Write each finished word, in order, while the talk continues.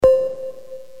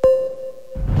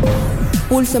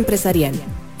Pulso Empresarial.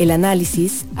 El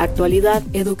análisis, actualidad,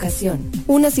 educación.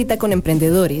 Una cita con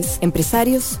emprendedores,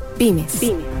 empresarios, pymes.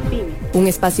 Un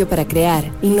espacio para crear,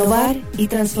 innovar y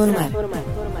transformar.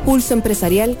 Pulso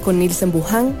Empresarial con Nilsen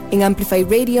Buján en Amplify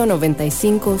Radio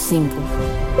 95.5.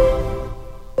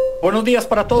 Buenos días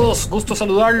para todos, gusto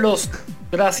saludarlos.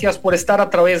 Gracias por estar a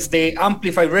través de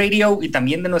Amplify Radio y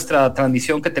también de nuestra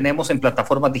transmisión que tenemos en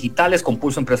plataformas digitales con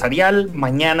Pulso Empresarial.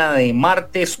 Mañana de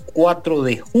martes 4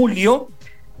 de julio.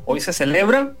 Hoy se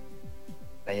celebra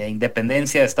la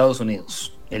independencia de Estados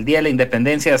Unidos. El Día de la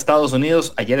Independencia de Estados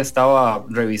Unidos. Ayer estaba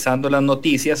revisando las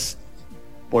noticias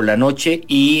por la noche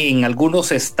y en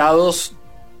algunos estados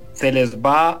se les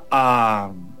va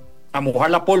a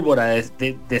mojar la pólvora,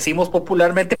 decimos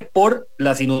popularmente, por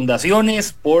las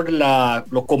inundaciones, por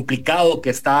lo complicado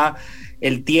que está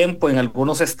el tiempo en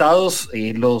algunos estados.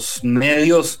 Los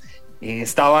medios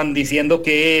estaban diciendo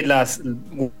que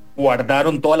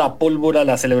guardaron toda la pólvora,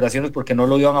 las celebraciones, porque no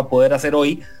lo iban a poder hacer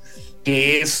hoy,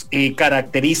 que es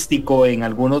característico en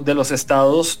algunos de los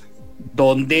estados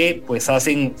donde pues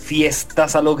hacen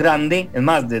fiestas a lo grande. Es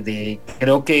más,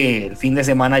 creo que el fin de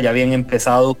semana ya habían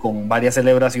empezado con varias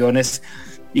celebraciones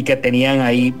y que tenían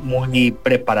ahí muy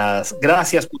preparadas.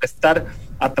 Gracias por estar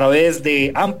a través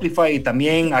de Amplify y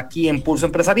también aquí en Pulso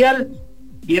Empresarial.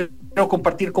 Y quiero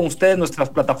compartir con ustedes nuestras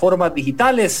plataformas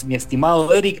digitales, mi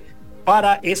estimado Eric,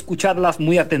 para escucharlas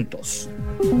muy atentos.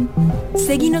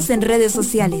 Seguinos en redes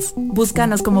sociales,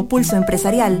 búscanos como Pulso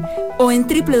Empresarial o en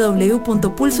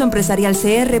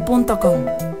www.pulsoempresarialcr.com.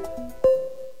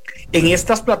 En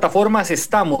estas plataformas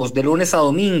estamos de lunes a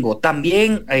domingo.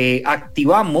 También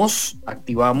activamos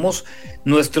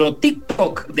nuestro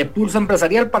TikTok de Pulso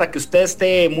Empresarial para que usted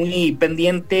esté muy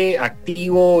pendiente,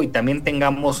 activo, y también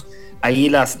tengamos ahí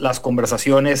las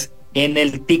conversaciones en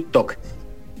el TikTok.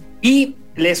 Y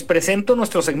les presento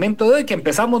nuestro segmento de hoy, que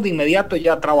empezamos de inmediato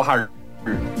ya a trabajar.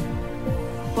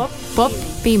 Pop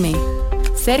Pyme.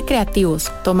 Ser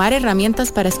creativos, tomar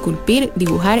herramientas para esculpir,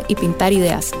 dibujar y pintar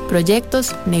ideas,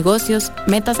 proyectos, negocios,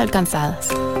 metas alcanzadas.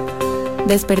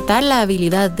 Despertar la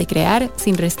habilidad de crear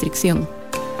sin restricción.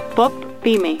 Pop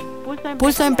Pyme.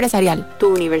 Pulso Empresarial, tu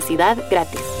universidad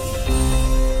gratis.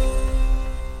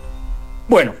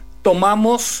 Bueno,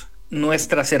 tomamos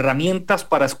nuestras herramientas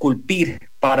para esculpir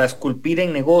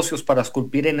en negocios, para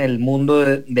esculpir en el mundo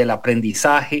del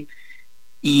aprendizaje.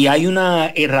 Y hay una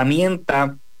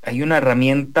herramienta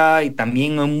y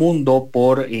también un mundo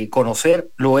por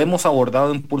conocer. Lo hemos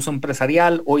abordado en Pulso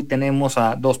Empresarial. Hoy tenemos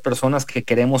a dos personas que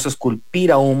queremos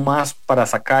esculpir aún más para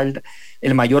sacar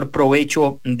el mayor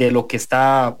provecho de lo que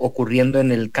está ocurriendo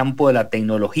en el campo de la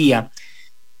tecnología.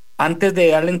 Antes de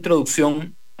dar la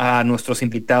introducción a nuestros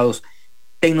invitados,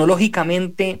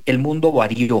 tecnológicamente el mundo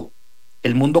varió,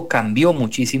 el mundo cambió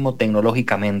muchísimo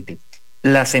tecnológicamente.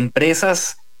 Las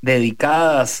empresas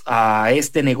dedicadas a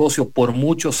este negocio por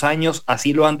muchos años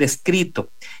así lo han descrito.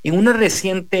 En una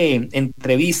reciente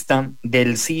entrevista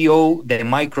del CEO de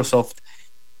Microsoft,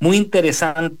 muy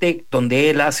interesante, donde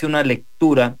él hace una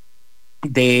lectura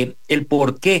de el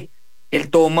por qué él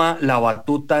toma la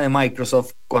batuta de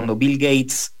Microsoft cuando Bill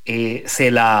Gates le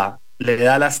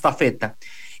da la estafeta.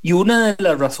 Y una de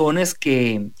las razones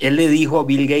que él le dijo a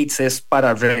Bill Gates es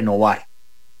para renovar.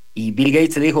 Y Bill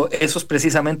Gates le dijo, eso es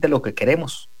precisamente lo que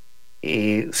queremos.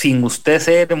 Sin usted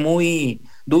ser muy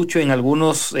ducho en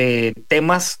algunos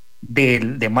temas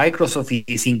de Microsoft y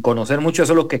sin conocer mucho,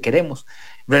 eso es lo que queremos.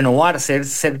 Renovar,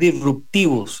 ser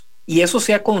disruptivos. Y eso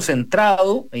se ha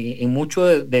concentrado en mucho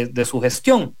de su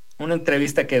gestión. Una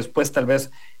entrevista que después tal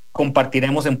vez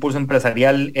compartiremos en Pulso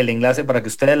Empresarial el enlace para que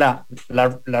ustedes la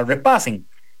repasen.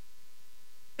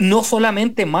 No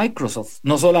solamente Microsoft,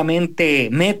 no solamente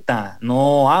Meta,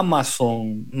 no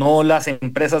Amazon, no las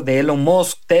empresas de Elon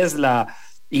Musk, Tesla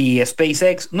y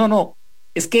SpaceX. No,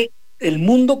 es que el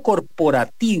mundo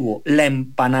corporativo, la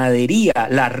empanadería,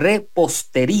 la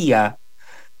repostería,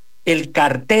 el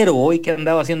cartero, hoy que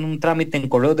andaba haciendo un trámite en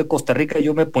Correos de Costa Rica,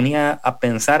 yo me ponía a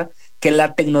pensar que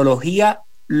la tecnología,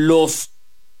 dos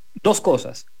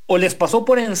cosas, o les pasó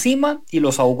por encima y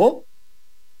los ahogó,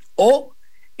 o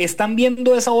están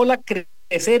viendo esa ola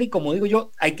crecer y, como digo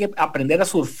yo, hay que aprender a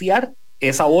surfear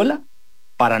esa ola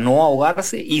para no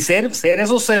ahogarse y ser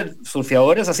esos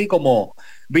surfeadores así como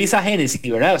Brisa Genesis,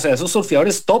 ¿verdad? O sea, esos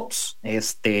surfeadores tops,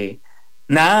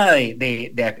 nada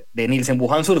de Nilsen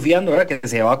Buján surfeando, ¿verdad? Que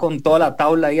se va con toda la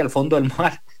tabla ahí al fondo del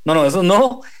mar. No, eso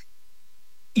no.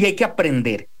 Y hay que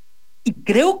aprender. Y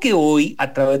creo que hoy,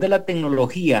 a través de la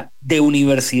tecnología, de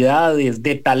universidades,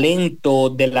 de talento,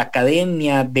 de la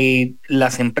academia, de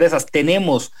las empresas,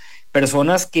 tenemos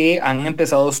personas que han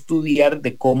empezado a estudiar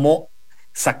de cómo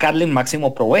sacarle el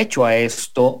máximo provecho a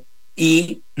esto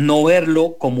y no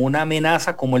verlo como una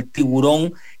amenaza, como el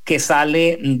tiburón que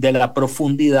sale de la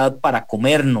profundidad para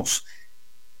comernos.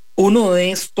 Uno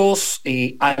de estos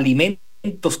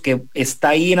alimentos que está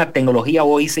ahí en la tecnología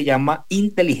hoy se llama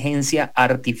inteligencia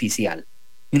artificial.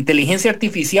 Inteligencia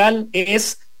artificial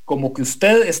es como que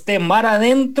usted esté mar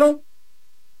adentro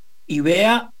y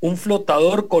vea un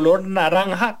flotador color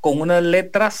naranja con unas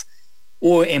letras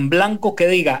en blanco que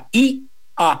diga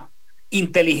IA,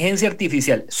 inteligencia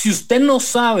artificial. Si usted no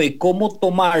sabe cómo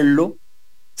tomarlo,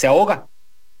 se ahoga,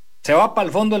 se va para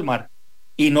el fondo del mar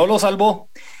y no lo salvó.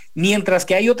 Mientras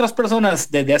que hay otras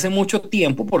personas desde hace mucho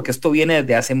tiempo, porque esto viene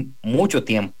desde hace mucho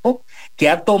tiempo, que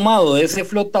ha tomado ese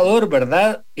flotador,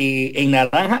 ¿verdad? En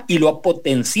naranja y lo ha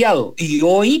potenciado. Y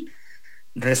hoy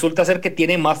resulta ser que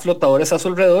tiene más flotadores a su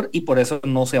alrededor y por eso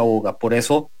no se ahoga, por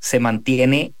eso se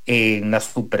mantiene en la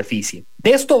superficie.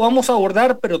 De esto vamos a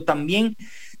abordar, pero también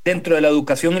dentro de la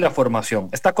educación y la formación.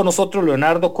 Está con nosotros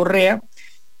Leonardo Correa,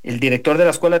 el director de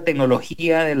la Escuela de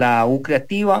Tecnología de la U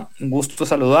Creativa. Un gusto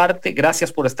saludarte.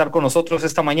 Gracias por estar con nosotros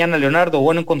esta mañana, Leonardo.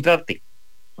 Bueno encontrarte.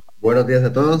 Buenos días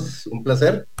a todos. Un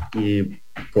placer. Y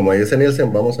como dice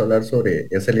Nielsen, vamos a hablar sobre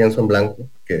ese lienzo en blanco,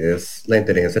 que es la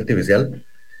inteligencia artificial,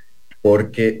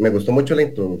 porque me gustó mucho la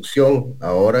introducción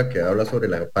ahora que habla sobre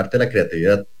la parte de la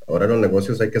creatividad. Ahora en los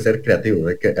negocios hay que ser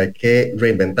creativos, hay que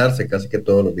reinventarse casi que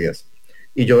todos los días.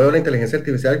 Y yo veo la inteligencia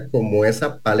artificial como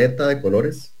esa paleta de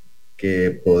colores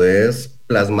que podés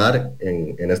plasmar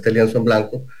en este lienzo en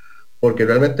blanco, porque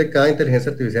realmente cada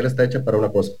inteligencia artificial está hecha para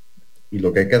una cosa, y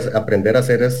lo que hay que aprender a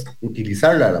hacer es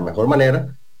utilizarla de la mejor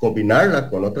manera, combinarla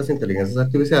con otras inteligencias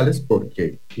artificiales,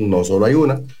 porque no solo hay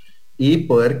una, y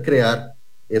poder crear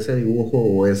ese dibujo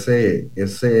o ese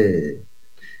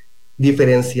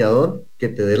diferenciador que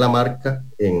te dé la marca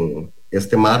en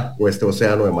este mar o este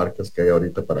océano de marcas que hay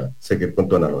ahorita, para seguir con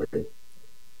tu analogía.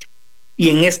 Y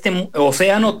en este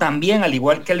océano también, al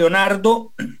igual que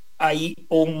Leonardo, hay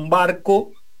un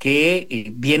barco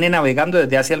que viene navegando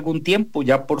desde hace algún tiempo,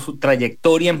 ya por su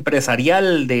trayectoria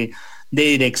empresarial de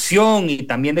dirección y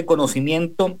también de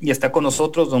conocimiento, y está con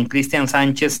nosotros don Kristian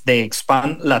Sánchez de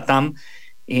Expand Latam.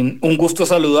 Un gusto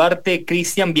saludarte,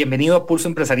 Kristian, bienvenido a Pulso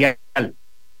Empresarial.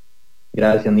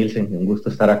 Gracias, Nielsen, un gusto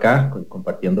estar acá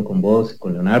compartiendo con vos,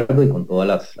 con Leonardo y con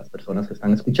todas las personas que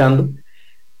están escuchando.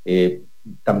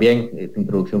 También tu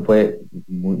introducción fue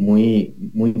muy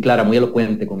clara, muy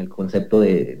elocuente con el concepto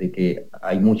de que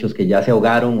hay muchos que ya se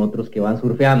ahogaron, otros que van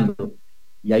surfeando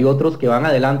y hay otros que van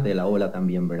adelante de la ola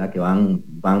también, ¿verdad? Que van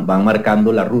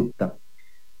marcando la ruta.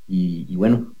 Y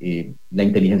bueno, la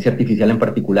inteligencia artificial en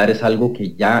particular es algo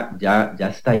que ya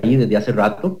está ahí desde hace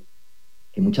rato,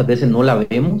 que muchas veces no la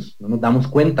vemos, no nos damos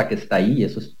cuenta que está ahí, y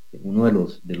eso es uno de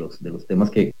los temas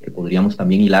que podríamos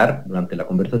también hilar durante la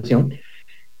conversación.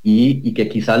 Y que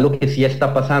quizás lo que sí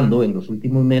está pasando en los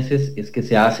últimos meses es que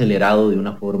se ha acelerado de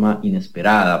una forma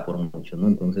inesperada por muchos, ¿no?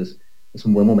 Entonces es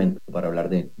un buen momento para hablar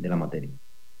de la materia.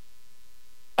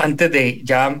 Antes de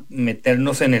ya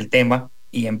meternos en el tema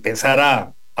y empezar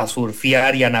a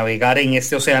surfear y a navegar en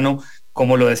este océano,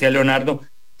 como lo decía Leonardo,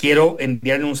 quiero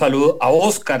enviarle un saludo a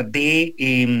Oscar de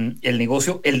el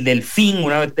negocio El Delfín,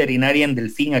 una veterinaria en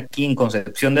Delfín aquí en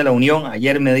Concepción de la Unión.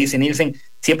 Ayer me dice Nielsen,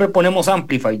 siempre ponemos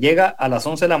Amplify, llega a las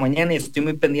 11 de la mañana y estoy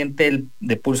muy pendiente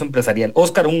de Pulso Empresarial.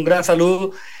 Oscar, un gran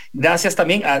saludo. Gracias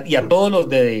también y a todos los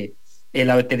de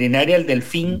la veterinaria El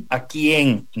Delfín aquí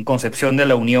en Concepción de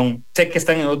la Unión. Sé que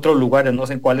están en otros lugares, no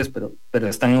sé en cuáles, pero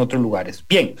están en otros lugares.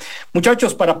 Bien,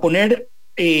 muchachos, para poner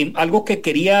algo que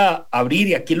quería abrir,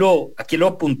 y aquí lo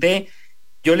apunté,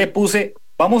 yo le puse,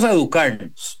 vamos a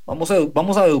educarnos, vamos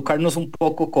a educarnos un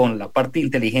poco con la parte de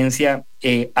inteligencia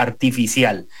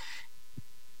artificial.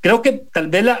 Creo que tal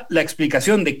vez la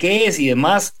explicación de qué es y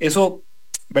demás, eso,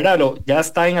 ¿verdad? Ya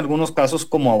está en algunos casos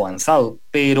como avanzado,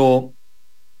 pero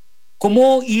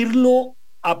 ¿cómo irlo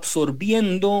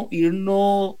absorbiendo,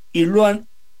 o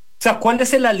sea, cuál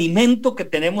es el alimento que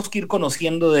tenemos que ir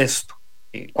conociendo de esto?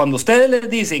 Cuando ustedes les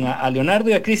dicen a Leonardo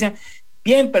y a Kristian,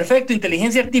 bien, perfecto,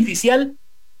 inteligencia artificial,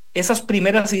 esas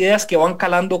primeras ideas que van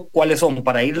calando, ¿cuáles son?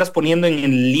 Para irlas poniendo en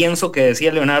el lienzo que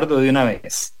decía Leonardo de una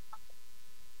vez.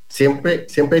 Siempre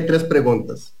hay tres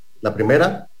preguntas. La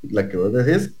primera, la que vos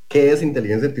decís, ¿qué es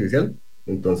inteligencia artificial?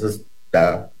 Entonces,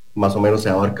 ya más o menos se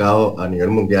ha abarcado a nivel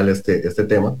mundial este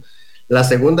tema. La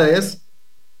segunda es,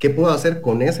 ¿qué puedo hacer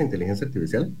con esa inteligencia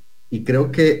artificial? Y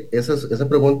creo que esa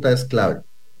pregunta es clave.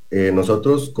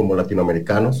 Nosotros como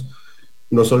latinoamericanos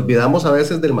nos olvidamos a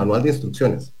veces del manual de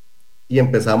instrucciones y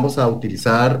empezamos a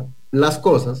utilizar las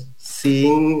cosas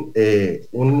sin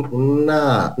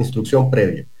una instrucción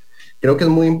previa. Creo que es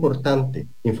muy importante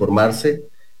informarse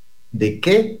de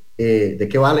qué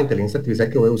va la inteligencia artificial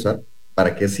que voy a usar,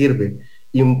 para qué sirve,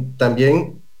 y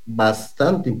también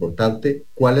bastante importante,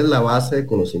 cuál es la base de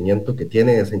conocimiento que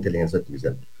tiene esa inteligencia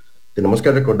artificial. Tenemos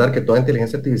que recordar que toda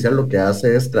inteligencia artificial lo que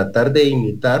hace es tratar de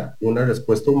imitar una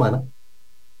respuesta humana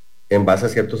en base a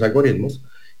ciertos algoritmos,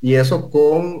 y eso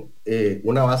con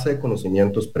una base de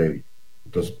conocimientos previa.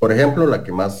 Entonces, por ejemplo, la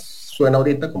que más suena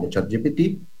ahorita como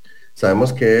ChatGPT,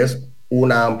 sabemos que es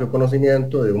un amplio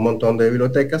conocimiento de un montón de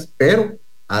bibliotecas, pero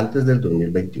antes del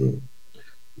 2021.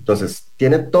 Entonces,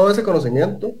 tiene todo ese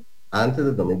conocimiento antes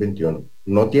del 2021.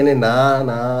 No tiene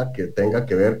nada que tenga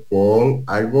que ver con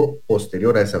algo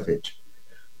posterior a esa fecha.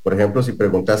 Por ejemplo, si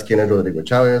preguntas quién es Rodrigo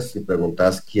Chávez, si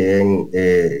preguntas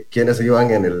quiénes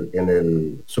iban en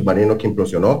el submarino que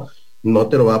implosionó, no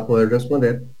te lo va a poder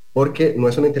responder porque no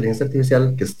es una inteligencia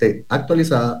artificial que esté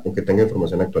actualizada o que tenga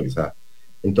información actualizada.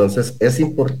 Entonces, es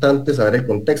importante saber el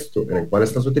contexto en el cual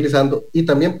estás utilizando y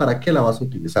también para qué la vas a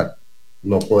utilizar.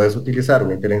 No puedes utilizar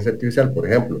una inteligencia artificial, por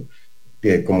ejemplo,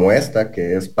 como esta,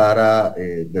 que es para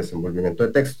desenvolvimiento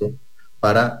de texto,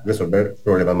 para resolver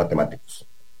problemas matemáticos.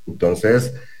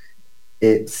 Entonces,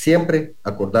 siempre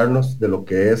acordarnos de lo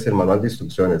que es el manual de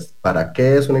instrucciones, para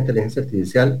qué es una inteligencia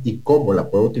artificial y cómo la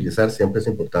puedo utilizar siempre es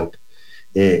importante.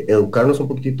 Educarnos un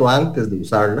poquitito antes de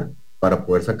usarla para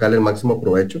poder sacarle el máximo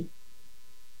provecho,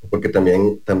 porque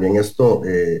también esto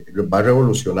va a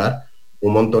revolucionar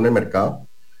un montón el mercado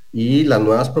y las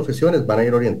nuevas profesiones van a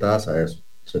ir orientadas a eso.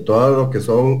 O sea, todo lo que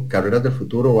son carreras del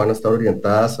futuro van a estar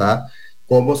orientadas a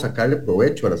cómo sacarle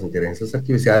provecho a las inteligencias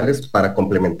artificiales para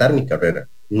complementar mi carrera.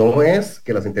 No es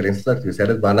que las inteligencias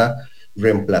artificiales van a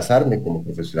reemplazarme como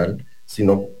profesional,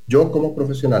 sino yo como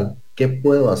profesional, ¿qué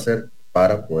puedo hacer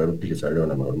para poder utilizarlo de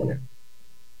una mejor manera?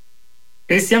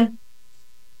 Kristian.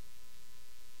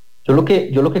 Yo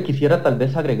lo que quisiera tal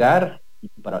vez agregar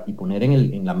y poner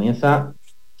en la mesa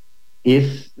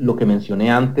es lo que mencioné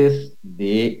antes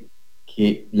de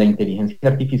que la inteligencia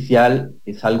artificial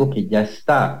es algo que ya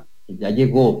está, que ya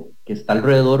llegó, que está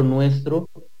alrededor nuestro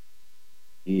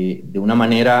de una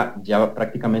manera ya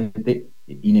prácticamente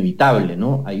inevitable,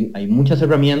 ¿no? Hay muchas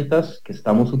herramientas que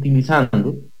estamos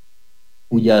utilizando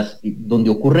donde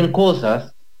ocurren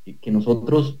cosas que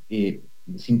nosotros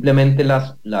simplemente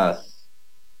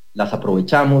las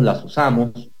aprovechamos, las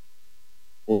usamos,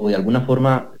 o de alguna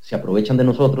forma se aprovechan de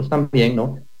nosotros también,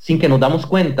 ¿no? Sin que nos damos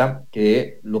cuenta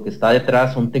que lo que está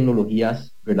detrás son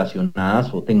tecnologías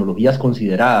relacionadas o tecnologías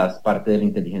consideradas parte de la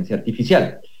inteligencia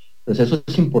artificial. Entonces eso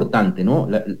es importante, ¿no?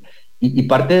 Y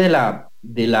parte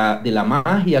de la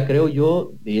magia, creo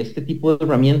yo, de este tipo de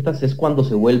herramientas es cuando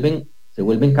se vuelven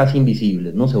casi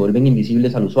invisibles, ¿no? Se vuelven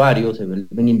invisibles al usuario, se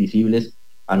vuelven invisibles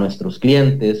a nuestros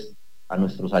clientes, a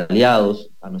nuestros aliados,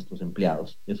 a nuestros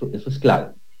empleados. Eso es clave.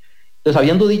 Entonces,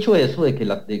 habiendo dicho eso, de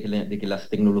que las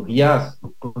tecnologías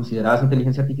consideradas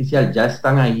inteligencia artificial ya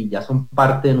están ahí, ya son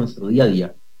parte de nuestro día a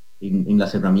día, en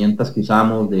las herramientas que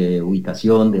usamos de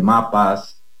ubicación, de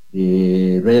mapas,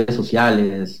 de redes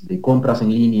sociales, de compras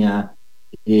en línea,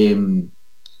 en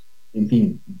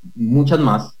fin, muchas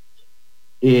más,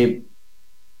 es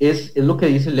lo que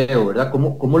dice Leo, ¿verdad?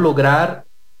 ¿Cómo lograr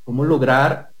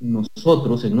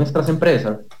nosotros en nuestras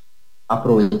empresas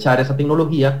aprovechar esa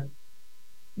tecnología?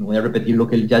 No voy a repetir lo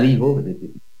que él ya dijo,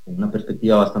 con una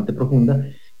perspectiva bastante profunda,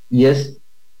 y es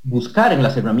buscar en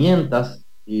las herramientas,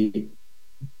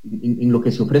 en lo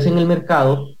que se ofrece en el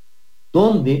mercado,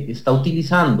 dónde está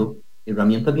utilizando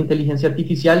herramientas de inteligencia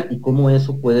artificial y cómo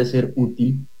eso puede ser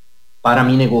útil para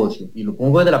mi negocio. Y lo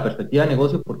pongo desde la perspectiva de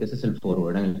negocio porque ese es el foro,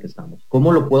 ¿verdad?, en el que estamos.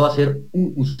 ¿Cómo lo puedo hacer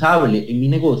usable en mi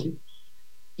negocio?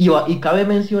 Y cabe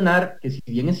mencionar que si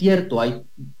bien es cierto, hay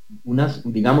unos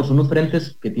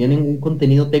frentes que tienen un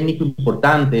contenido técnico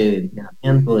importante de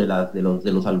entrenamiento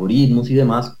de los algoritmos y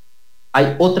demás,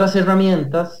 hay otras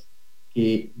herramientas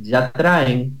que ya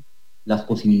traen las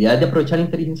posibilidades de aprovechar la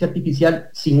inteligencia artificial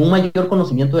sin un mayor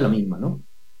conocimiento de la misma, ¿no?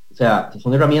 O sea,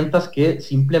 son herramientas que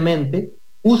simplemente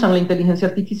usan la inteligencia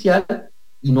artificial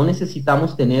y no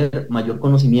necesitamos tener mayor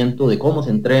conocimiento de cómo se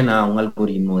entrena un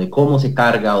algoritmo, de cómo se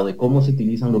carga o de cómo se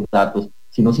utilizan los datos,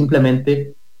 sino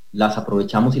simplemente las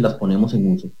aprovechamos y las ponemos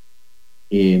en uso.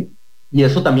 Y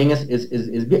eso también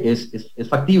es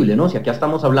factible, ¿no? Si acá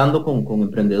estamos hablando con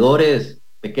emprendedores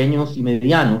pequeños y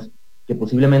medianos que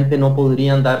posiblemente no se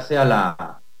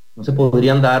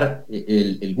podrían dar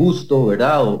el gusto,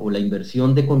 ¿verdad? O la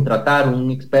inversión de contratar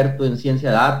un experto en ciencia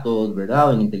de datos, ¿verdad?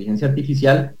 O en inteligencia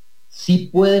artificial, sí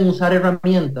pueden usar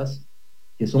herramientas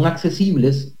que son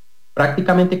accesibles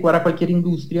prácticamente para cualquier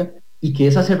industria y que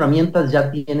esas herramientas ya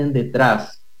tienen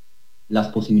detrás las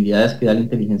posibilidades que da la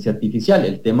inteligencia artificial.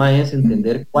 El tema es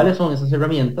entender cuáles son esas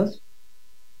herramientas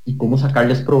y cómo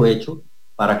sacarles provecho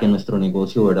para que nuestro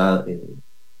negocio, ¿verdad?,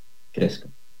 crezca.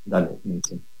 Dale.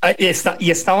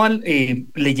 Estaban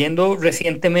leyendo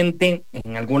recientemente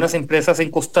en algunas empresas en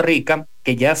Costa Rica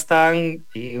que ya están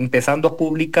empezando a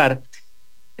publicar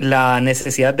la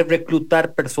necesidad de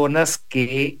reclutar personas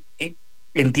que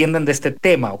entiendan de este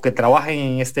tema o que trabajen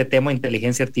en este tema de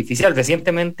inteligencia artificial.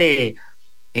 Recientemente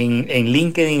en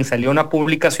LinkedIn salió una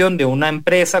publicación de una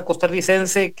empresa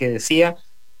costarricense que decía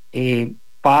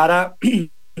para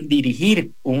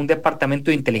dirigir un departamento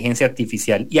de inteligencia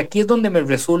artificial. Y aquí es donde me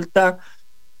resulta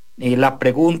la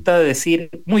pregunta de decir,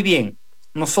 muy bien,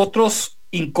 nosotros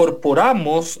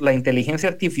incorporamos la inteligencia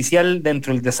artificial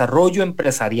dentro del desarrollo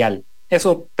empresarial.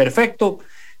 Eso, perfecto,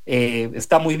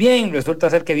 está muy bien. Resulta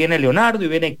ser que viene Leonardo y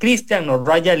viene Kristian, nos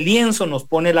raya el lienzo, nos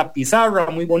pone la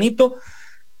pizarra, muy bonito.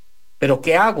 Pero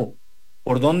 ¿qué hago?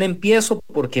 ¿Por dónde empiezo?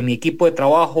 Porque mi equipo de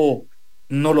trabajo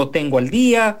no lo tengo al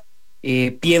día.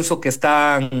 Pienso que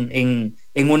están en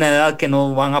una edad que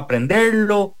no van a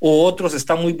aprenderlo, o otros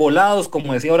están muy volados,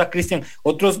 como decía ahora Kristian,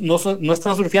 otros no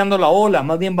están surfeando la ola,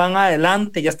 más bien van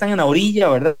adelante, ya están en la orilla,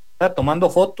 ¿verdad?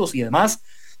 Tomando fotos y demás.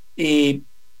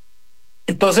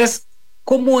 Entonces,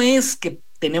 ¿cómo es que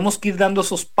tenemos que ir dando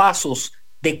esos pasos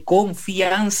de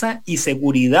confianza y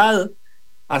seguridad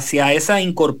hacia esa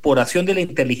incorporación de la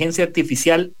inteligencia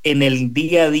artificial en el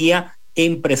día a día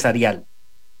empresarial?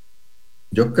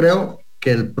 Yo creo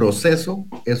que el proceso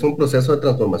es un proceso de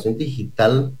transformación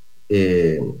digital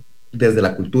desde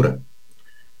la cultura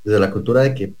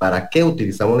de que para qué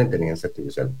utilizamos la inteligencia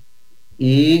artificial.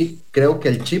 Y creo que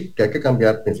el chip que hay que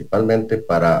cambiar principalmente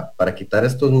para quitar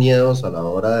estos miedos a la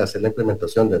hora de hacer la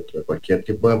implementación dentro de cualquier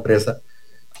tipo de empresa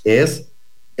es,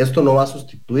 esto no va a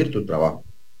sustituir tu trabajo,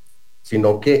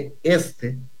 sino que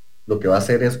lo que va a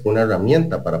hacer es una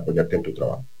herramienta para apoyarte en tu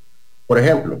trabajo. Por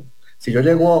ejemplo, si yo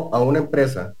llego a una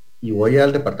empresa y voy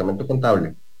al departamento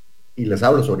contable y les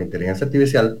hablo sobre inteligencia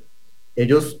artificial,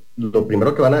 ellos lo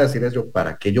primero que van a decir es,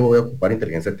 ¿para qué yo voy a ocupar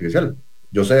inteligencia artificial?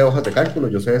 Yo sé de hojas de cálculo,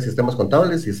 yo sé de sistemas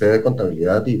contables y sé de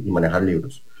contabilidad y manejar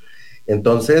libros.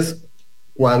 Entonces,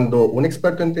 cuando un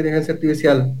experto en inteligencia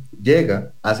artificial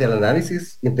llega hacia el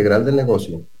análisis integral del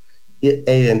negocio e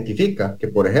identifica que,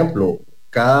 por ejemplo,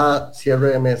 cada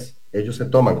cierre de mes ellos se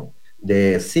toman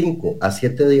de 5 a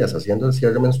 7 días haciendo el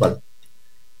cierre mensual,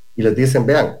 y les dicen,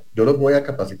 vean, yo los voy a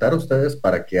capacitar a ustedes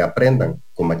para que aprendan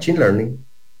con Machine Learning,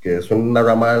 que es una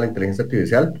rama de la inteligencia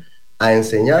artificial, a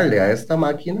enseñarle a esta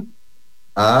máquina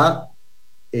a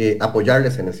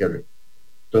apoyarles en el cierre.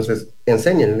 Entonces,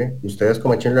 enséñenle ustedes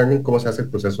con Machine Learning cómo se hace el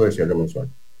proceso de cierre mensual.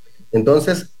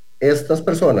 Entonces, estas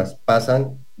personas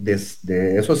pasan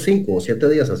de esos 5 o 7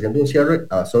 días haciendo un cierre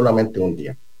a solamente un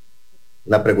día.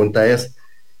 La pregunta es,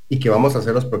 ¿y qué vamos a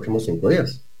hacer los próximos 5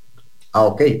 días?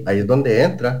 Ok, ahí es donde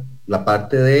entra la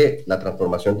parte de la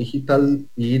transformación digital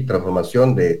y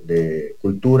transformación de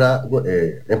cultura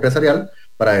empresarial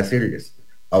para decirles,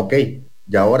 ok,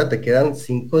 ya ahora te quedan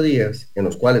 5 días en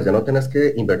los cuales ya no tenés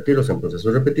que invertirlos en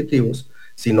procesos repetitivos,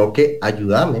 sino que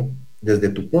ayúdame desde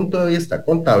tu punto de vista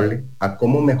contable a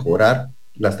cómo mejorar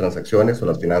las transacciones o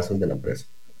las finanzas de la empresa.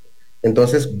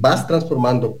 Entonces vas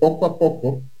transformando poco a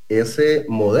poco ese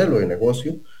modelo de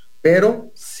negocio, pero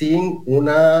sin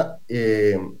una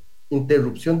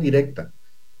interrupción directa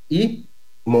y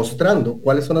mostrando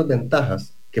cuáles son las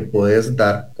ventajas que puedes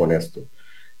dar con esto.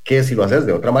 Que si lo haces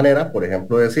de otra manera, por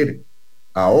ejemplo, decir,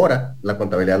 ahora la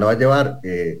contabilidad la va a llevar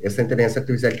esta inteligencia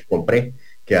artificial que compré,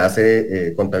 que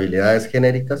hace contabilidades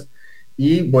genéricas,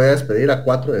 y voy a despedir a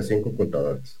 4 de 5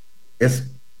 contadores.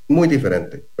 Es muy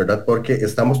diferente, ¿verdad? Porque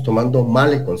estamos tomando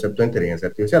mal el concepto de inteligencia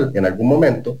artificial. En algún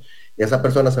momento, esa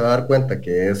persona se va a dar cuenta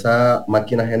que esa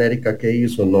máquina genérica que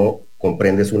hizo no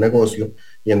comprende su negocio,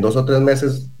 y en 2 o 3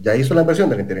 meses ya hizo la inversión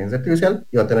de la inteligencia artificial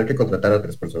y va a tener que contratar a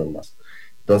 3 personas más.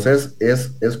 Entonces,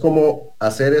 es como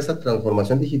hacer esa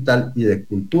transformación digital y de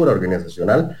cultura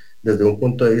organizacional desde un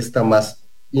punto de vista más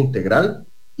integral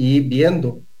y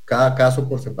viendo cada caso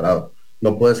por separado.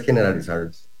 No puedes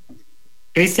generalizarlos.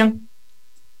 Kristian.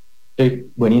 Sí,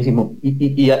 buenísimo.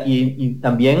 Y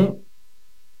también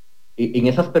en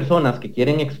esas personas que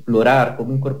quieren explorar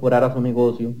cómo incorporar a su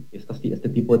negocio este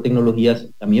tipo de tecnologías,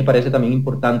 a mí me parece también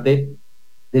importante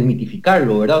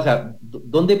desmitificarlo, ¿verdad? O sea,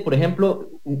 donde, por ejemplo,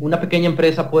 una pequeña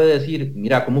empresa puede decir,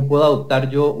 mira, ¿cómo puedo adoptar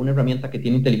yo una herramienta que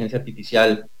tiene inteligencia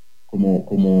artificial como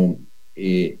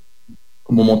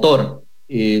motor?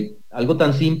 Algo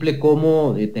tan simple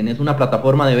como tenés una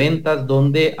plataforma de ventas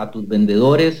donde a tus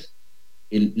vendedores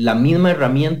la misma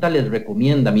herramienta les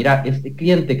recomienda, mira, este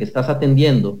cliente que estás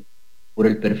atendiendo, por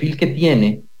el perfil que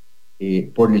tiene,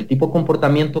 por el tipo de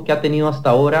comportamiento que ha tenido hasta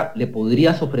ahora, le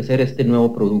podrías ofrecer este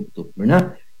nuevo producto,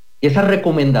 ¿verdad? esa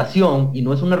recomendación, y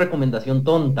no es una recomendación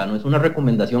tonta, no es una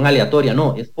recomendación aleatoria,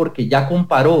 no, es porque ya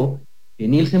comparó que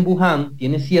Nielsen Buhan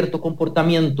tiene cierto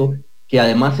comportamiento que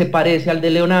además se parece al de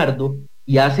Leonardo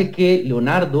y hace que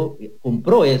Leonardo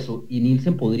compró eso y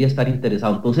Nielsen podría estar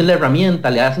interesado. Entonces la herramienta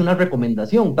le hace una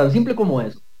recomendación, tan simple como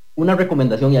eso, una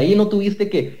recomendación, y ahí no tuviste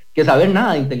que saber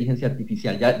nada de inteligencia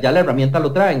artificial, ya la herramienta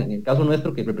lo trae. En el caso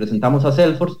nuestro que representamos a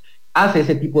Salesforce, hace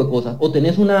ese tipo de cosas. O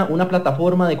tenés una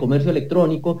plataforma de comercio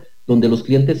electrónico donde los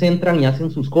clientes entran y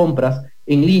hacen sus compras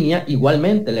en línea,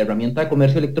 igualmente la herramienta de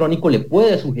comercio electrónico le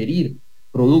puede sugerir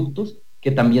productos que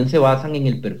también se basan en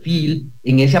el perfil,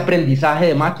 en ese aprendizaje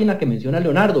de máquina que menciona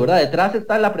Leonardo, ¿verdad? Detrás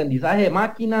está el aprendizaje de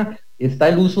máquina, está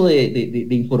el uso de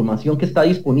información que está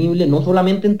disponible no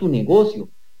solamente en tu negocio,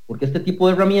 porque este tipo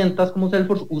de herramientas como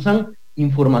Salesforce usan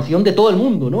información de todo el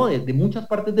mundo, ¿no? De muchas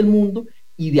partes del mundo,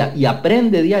 y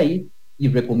aprende de ahí y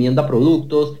recomienda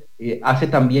productos, hace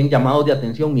también llamados de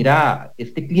atención. Mira,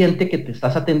 este cliente que te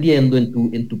estás atendiendo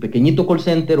en tu pequeñito call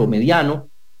center o mediano,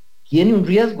 tiene un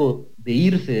riesgo de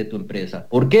irse de tu empresa.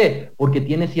 ¿Por qué? Porque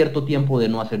tiene cierto tiempo de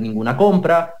no hacer ninguna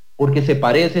compra, porque se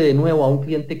parece de nuevo a un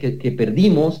cliente que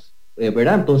perdimos,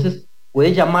 ¿verdad? Entonces,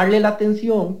 puede llamarle la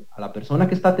atención a la persona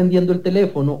que está atendiendo el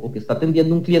teléfono o que está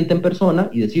atendiendo un cliente en persona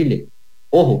y decirle,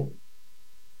 ojo,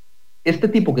 este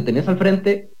tipo que tenés al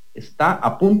frente está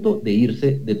a punto de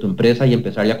irse de tu empresa y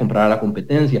empezarle a comprar a la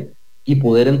competencia, y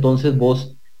poder entonces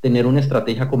vos tener una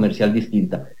estrategia comercial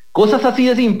distinta. Cosas así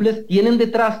de simples tienen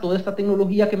detrás toda esta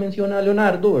tecnología que menciona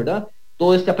Leonardo, ¿verdad?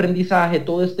 Todo este aprendizaje,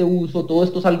 todo este uso, todos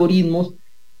estos algoritmos,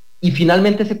 y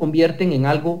finalmente se convierten en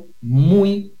algo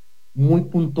muy, muy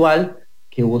puntual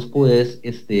que vos podés,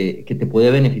 que te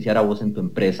puede beneficiar a vos en tu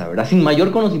empresa, ¿verdad? Sin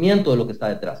mayor conocimiento de lo que está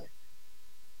detrás.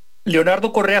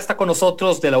 Leonardo Correa está con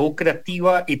nosotros de la U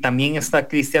Creativa y también está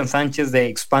Kristian Sánchez de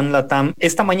Expand Latam.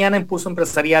 Esta mañana en Pulso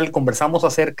Empresarial conversamos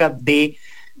acerca de,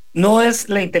 no es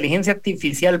la inteligencia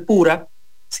artificial pura,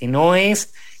 sino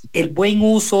es el buen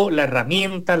uso, la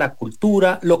herramienta, la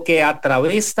cultura, lo que a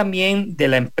través también de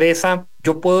la empresa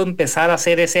yo puedo empezar a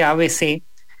hacer ese ABC,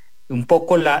 un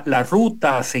poco la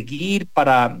ruta a seguir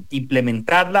para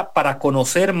implementarla, para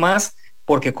conocer más,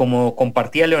 porque como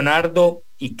compartía Leonardo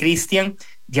y Kristian,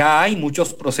 ya hay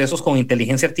muchos procesos con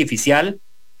inteligencia artificial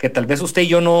que tal vez usted y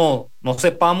yo no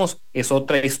sepamos, es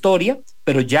otra historia,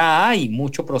 pero ya hay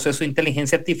mucho proceso de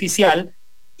inteligencia artificial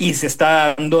y se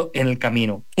está dando en el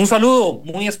camino. Un saludo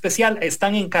muy especial,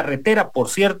 están en carretera, por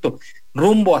cierto,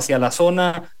 rumbo hacia la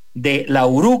zona de La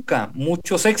Uruca,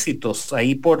 muchos éxitos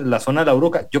ahí por la zona de La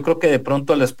Uruca. Yo creo que de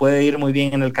pronto les puede ir muy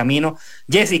bien en el camino.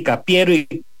 Jessica, Piero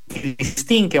y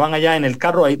Cristín, que van allá en el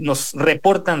carro, ahí nos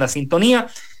reportan la sintonía,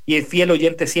 y el fiel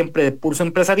oyente siempre de Pulso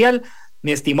Empresarial.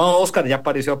 Mi estimado Oscar ya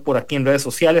apareció por aquí en redes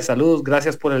sociales. Saludos,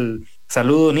 gracias por el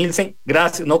saludo, Nielsen.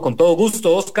 Gracias, no, con todo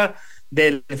gusto, Oscar,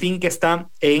 del fin que está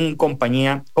en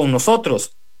compañía con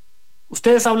nosotros.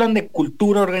 Ustedes hablan de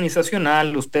cultura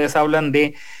organizacional, ustedes hablan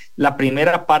de la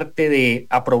primera parte de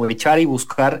aprovechar y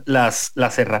buscar las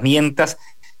herramientas.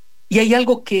 Y hay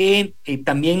algo que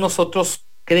también nosotros,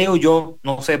 creo yo,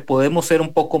 no sé, podemos ser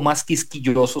un poco más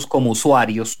quisquillosos como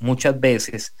usuarios muchas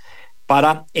veces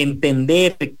para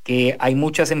entender que hay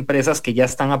muchas empresas que ya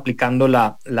están aplicando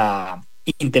la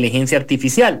inteligencia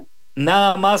artificial.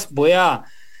 Nada más voy a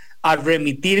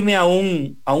remitirme a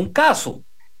un caso.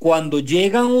 Cuando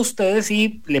llegan ustedes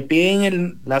y le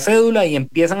piden la cédula y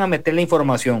empiezan a meter la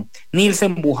información,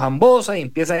 Nielsen Bujambosa, y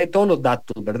empieza de todos los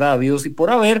datos, ¿verdad? Habidos y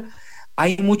por haber,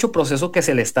 hay mucho proceso que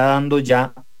se le está dando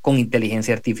ya con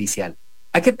inteligencia artificial.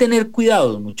 Hay que tener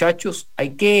cuidado, muchachos,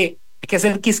 hay que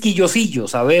ser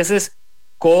quisquillosillos a veces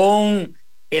con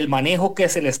el manejo que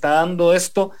se le está dando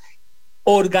esto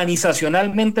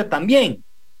organizacionalmente también.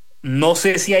 No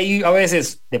sé si ahí a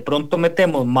veces de pronto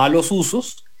metemos malos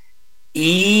usos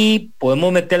y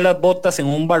podemos meter las botas en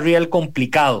un barril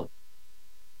complicado.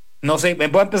 No sé, me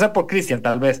voy a empezar por Kristian,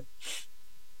 tal vez.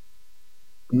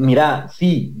 Mira,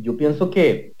 sí, yo pienso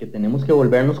que tenemos que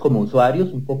volvernos como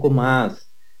usuarios un poco más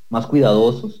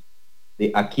cuidadosos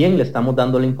de a quién le estamos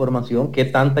dando la información, qué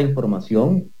tanta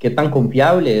información, qué tan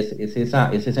confiable es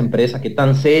esa empresa, qué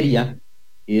tan seria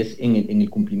es en el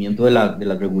cumplimiento de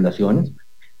las regulaciones.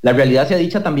 La realidad sea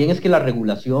dicha también es que la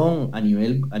regulación a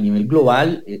nivel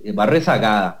global va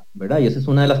rezagada, ¿verdad? Y esa es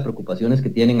una de las preocupaciones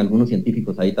que tienen algunos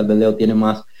científicos. Ahí tal vez Leo tiene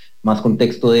más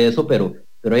contexto de eso, pero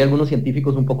hay algunos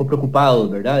científicos un poco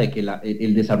preocupados, ¿verdad? De que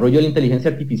el desarrollo de la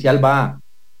inteligencia artificial va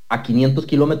a 500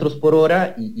 kilómetros por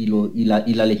hora y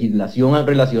la legislación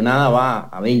relacionada va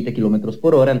a 20 kilómetros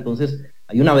por hora. Entonces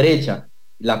hay una brecha,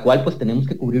 la cual pues tenemos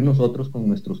que cubrir nosotros con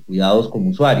nuestros cuidados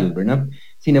como usuarios, ¿verdad?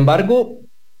 Sin embargo,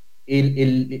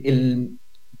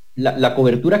 la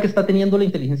cobertura que está teniendo la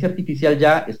inteligencia artificial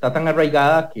ya está tan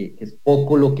arraigada que es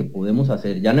poco lo que podemos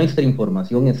hacer. Ya nuestra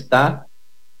información está,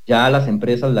 ya las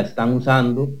empresas la están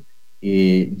usando,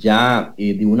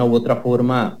 de una u otra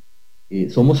forma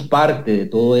somos parte de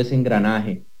todo ese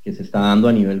engranaje que se está dando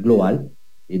a nivel global.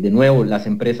 De nuevo, las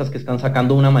empresas que están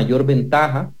sacando una mayor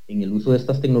ventaja en el uso de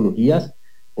estas tecnologías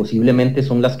posiblemente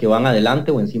son las que van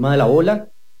adelante o encima de la ola,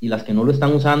 y las que no lo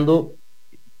están usando,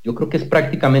 yo creo que es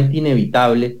prácticamente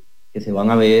inevitable que se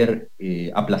van a ver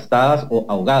aplastadas o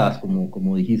ahogadas,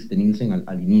 como dijiste, Nielsen,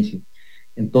 al inicio.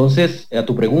 Entonces, a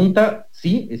tu pregunta,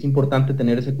 sí, es importante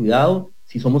tener ese cuidado.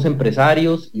 Si somos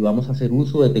empresarios y vamos a hacer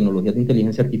uso de tecnologías de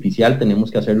inteligencia artificial, tenemos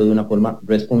que hacerlo de una forma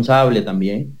responsable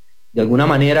también. De alguna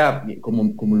manera,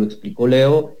 como lo explicó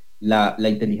Leo, la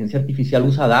inteligencia artificial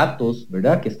usa datos,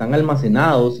 ¿verdad?, que están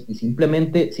almacenados, y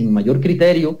simplemente, sin mayor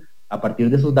criterio, a partir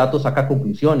de esos datos saca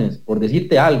conclusiones. Por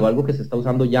decirte algo que se está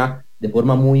usando ya de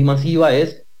forma muy masiva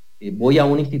es, voy a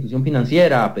una institución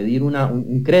financiera a pedir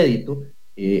un crédito,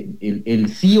 el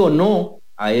sí o no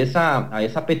a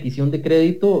esa petición de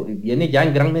crédito viene ya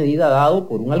en gran medida dado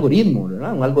por un algoritmo,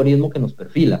 ¿verdad? Un algoritmo que nos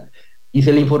perfila. Y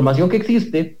si la información que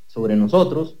existe sobre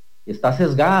nosotros está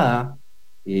sesgada,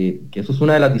 que eso es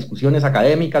una de las discusiones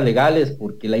académicas, legales,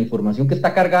 porque la información que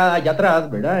está cargada allá atrás,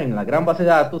 ¿verdad?, en la gran base de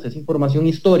datos, es información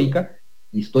histórica.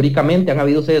 Históricamente han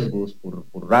habido sesgos por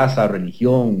raza,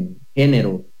 religión,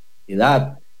 género,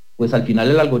 edad, pues al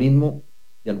final el algoritmo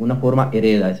de alguna forma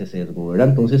hereda ese sesgo, ¿verdad?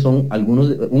 Entonces son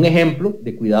un ejemplo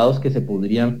de cuidados que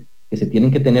se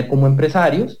tienen que tener como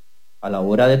empresarios a la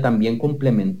hora de también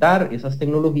complementar esas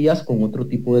tecnologías con otro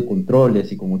tipo de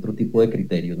controles y con otro tipo de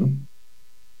criterios, ¿no?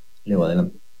 Leo,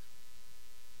 adelante.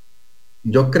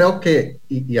 Yo creo que,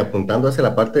 y apuntando hacia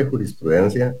la parte de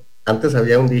jurisprudencia, antes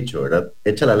había un dicho, ¿verdad?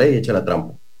 Echa la ley, echa la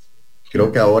trampa.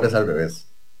 Creo que ahora es al revés.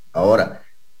 Ahora,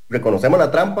 reconocemos la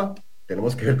trampa,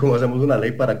 tenemos que ver cómo hacemos una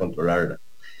ley para controlarla.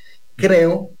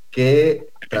 Creo que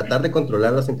tratar de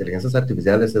controlar las inteligencias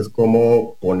artificiales es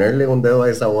como ponerle un dedo a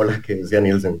esa bola que decía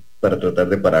Nielsen para tratar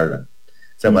de pararla.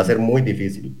 O sea, va a ser muy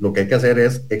difícil. Lo que hay que hacer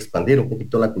es expandir un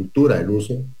poquito la cultura, el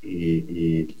uso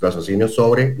y raciocinio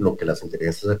sobre lo que las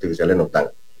inteligencias artificiales nos dan.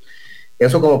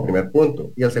 Eso como primer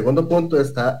punto. Y el segundo punto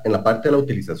está en la parte de la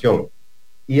utilización.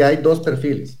 Y hay dos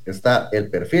perfiles. Está el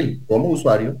perfil como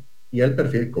usuario y el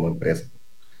perfil como empresa.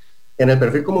 En el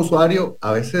perfil como usuario,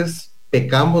 a veces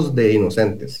pecamos de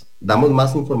inocentes. Damos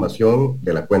más información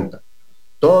de la cuenta.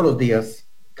 Todos los días,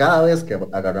 cada vez que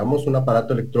agarramos un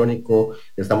aparato electrónico,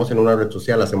 estamos en una red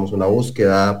social, hacemos una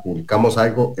búsqueda, publicamos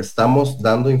algo, estamos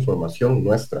dando información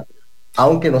nuestra,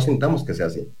 aunque no sintamos que sea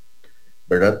así,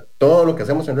 ¿verdad? Todo lo que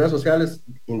hacemos en redes sociales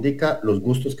indica los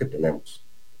gustos que tenemos.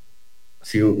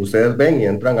 Si ustedes ven y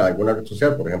entran a alguna red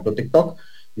social, por ejemplo TikTok,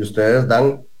 y ustedes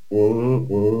dan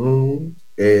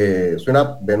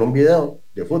ven un video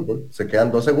de fútbol, se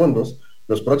quedan 2 segundos,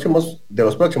 de los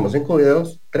próximos 5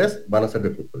 videos, 3 van a ser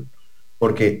de fútbol,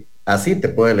 porque así te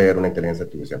puede leer una inteligencia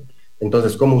artificial.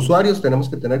 Entonces, como usuarios tenemos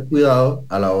que tener cuidado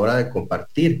a la hora de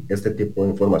compartir este tipo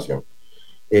de información,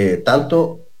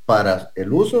 tanto para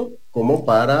el uso como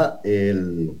para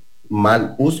el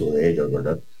mal uso de ellos,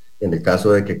 ¿verdad? En el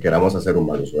caso de que queramos hacer un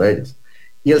mal uso de ellos.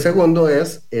 Y el segundo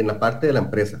es en la parte de la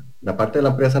empresa. La parte de la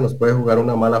empresa nos puede jugar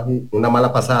una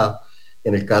mala pasada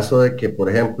en el caso de que, por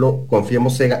ejemplo,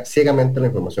 confiemos ciegamente en la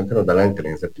información que nos da la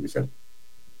inteligencia artificial.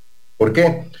 ¿Por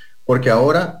qué? Porque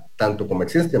ahora, tanto como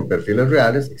existen perfiles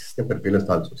reales, existen perfiles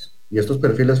falsos. Y estos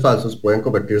perfiles falsos pueden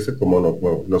convertirse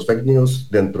como los fake news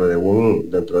dentro de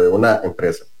una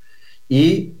empresa.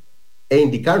 E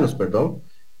indicarnos,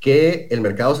 que el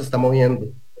mercado se está moviendo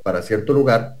para cierto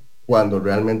lugar cuando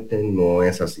realmente no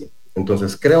es así.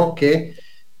 Entonces creo que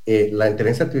la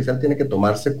inteligencia artificial tiene que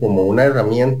tomarse como una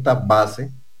herramienta base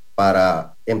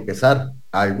para empezar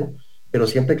algo, pero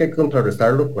siempre hay que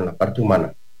contrarrestarlo con la parte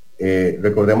humana.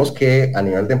 Recordemos que a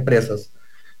nivel de empresas,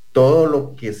 todo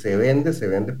lo que se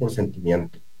vende por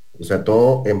sentimiento. O sea,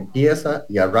 todo empieza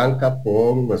y arranca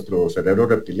por nuestro cerebro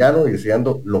reptiliano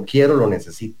diciendo, lo quiero, lo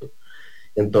necesito.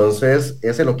 Entonces,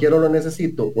 ese lo quiero, lo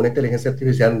necesito, una inteligencia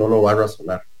artificial no lo va a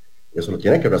razonar. Eso lo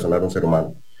tiene que razonar un ser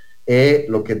humano.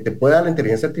 Lo que te puede dar la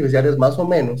inteligencia artificial es más o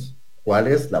menos cuál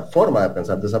es la forma de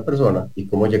pensar de esa persona y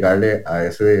cómo llegarle a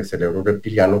ese cerebro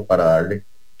reptiliano para darle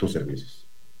tus servicios.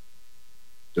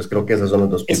 Entonces creo que esos son los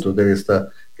dos puntos de vista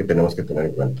que tenemos que tener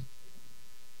en cuenta.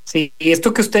 Sí, y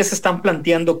esto que ustedes están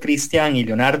planteando, Kristian y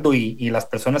Leonardo, y las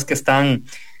personas que están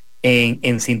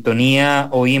en sintonía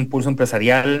hoy en Pulso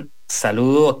Empresarial,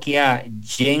 saludo aquí a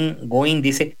Jen Goin,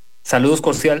 dice: saludos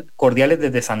cordiales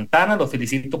desde Santana, los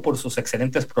felicito por sus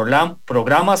excelentes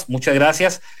programas, muchas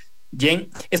gracias, Jen.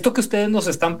 Esto que ustedes nos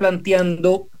están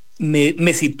planteando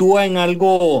me sitúa en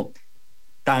algo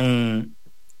tan,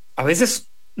 a veces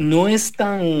no es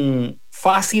tan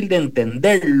fácil de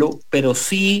entenderlo, pero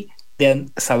sí de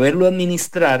saberlo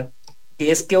administrar,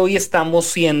 que es que hoy estamos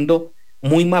siendo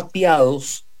muy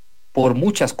mapeados por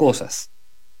muchas cosas.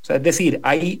 O sea, es decir,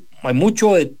 hay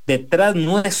mucho detrás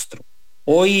nuestro.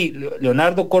 Hoy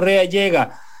Leonardo Correa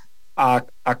llega a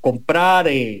comprar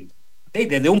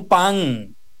desde un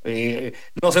pan,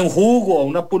 no sé, un jugo o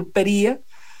una pulpería,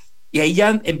 y ahí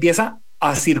ya empieza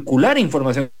a circular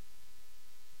información,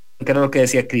 que era lo que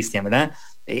decía Kristian, ¿verdad?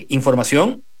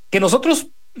 Información que nosotros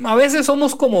a veces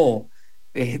somos como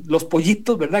los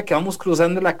pollitos, ¿verdad? Que vamos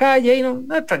cruzando la calle y no,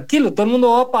 tranquilo, todo el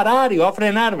mundo va a parar y va a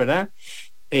frenar, ¿verdad?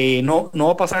 No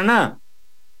va a pasar nada.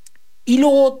 Y lo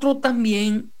otro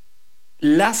también,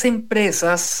 las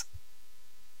empresas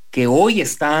que hoy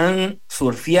están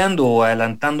surfeando o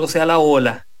adelantándose a la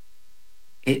ola,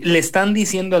 le están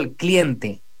diciendo al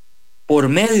cliente, por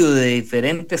medio de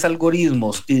diferentes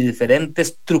algoritmos y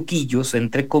diferentes truquillos,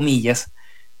 entre comillas,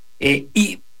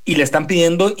 y le están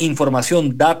pidiendo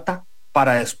información, data,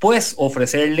 para después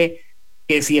ofrecerle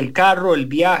que si el carro, el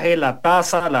viaje, la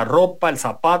taza, la ropa, el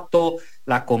zapato,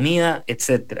 la comida,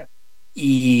 etcétera.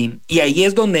 Y ahí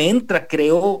es donde entra,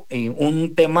 creo,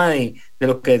 un tema de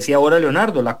lo que decía ahora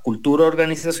Leonardo, la cultura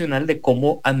organizacional de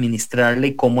cómo administrarla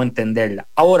y cómo entenderla.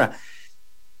 Ahora,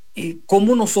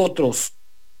 ¿cómo nosotros,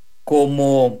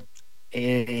 como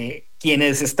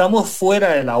quienes estamos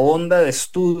fuera de la onda de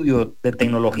estudio de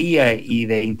tecnología y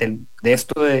de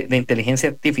esto de inteligencia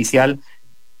artificial,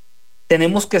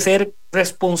 tenemos que ser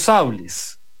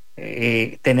responsables?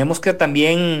 Tenemos que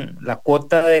también la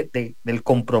cuota del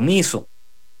compromiso.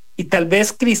 Y tal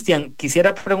vez, Kristian,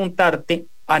 quisiera preguntarte,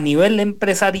 a nivel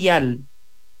empresarial,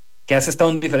 que has estado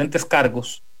en diferentes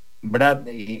cargos, ¿verdad?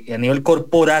 Y a nivel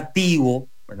corporativo,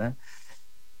 ¿verdad?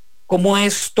 ¿Cómo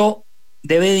esto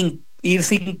debe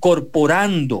irse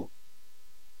incorporando,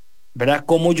 ¿verdad?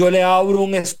 ¿Cómo yo le abro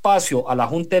un espacio a la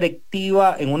junta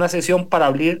directiva en una sesión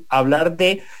para hablar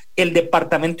de el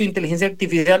departamento de inteligencia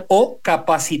artificial, o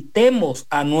capacitemos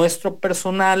a nuestro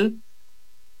personal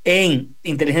en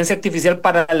inteligencia artificial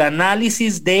para el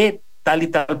análisis de tal y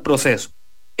tal proceso?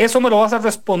 Eso me lo vas a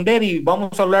responder y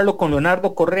vamos a hablarlo con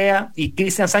Leonardo Correa y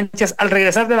Kristian Sánchez al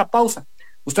regresar de la pausa.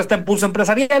 Usted está en Pulso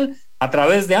Empresarial a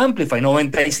través de Amplify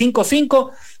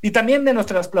 95.5 y también de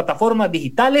nuestras plataformas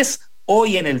digitales,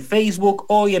 hoy en el Facebook,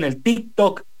 hoy en el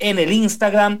TikTok, en el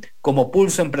Instagram, como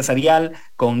Pulso Empresarial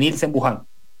con Nielsen Buján.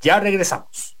 Ya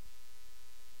regresamos.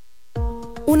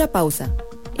 Una pausa.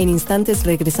 En instantes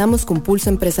regresamos con Pulso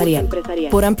Empresarial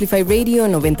por Amplify Radio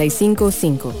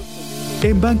 95.5.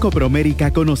 En Banco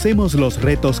Promérica conocemos los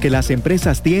retos que las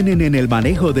empresas tienen en el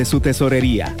manejo de su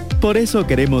tesorería. Por eso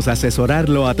queremos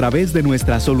asesorarlo a través de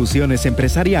nuestras soluciones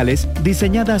empresariales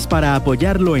diseñadas para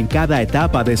apoyarlo en cada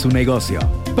etapa de su negocio.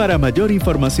 Para mayor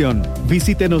información,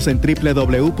 visítenos en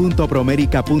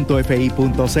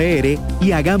www.promerica.fi.cr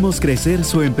y hagamos crecer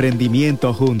su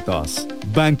emprendimiento juntos.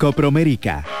 Banco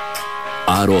Promérica.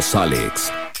 Aros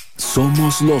Alex.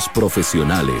 Somos los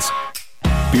profesionales.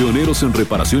 Pioneros en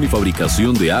reparación y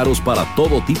fabricación de aros para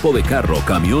todo tipo de carro,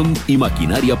 camión y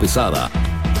maquinaria pesada.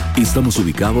 Estamos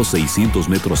ubicados 600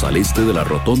 metros al este de la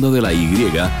rotonda de la Y,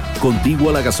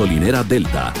 contigua a la gasolinera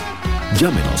Delta.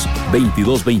 Llámenos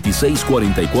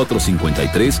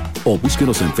 2226-4453 o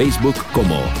búsquenos en Facebook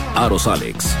como Aros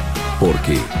Alex,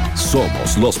 porque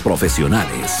somos los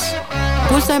profesionales.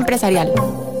 Pulso Empresarial,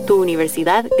 tu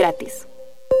universidad gratis.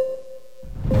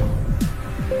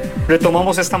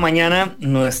 Retomamos esta mañana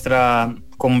nuestra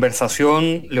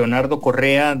conversación, Leonardo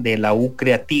Correa de la U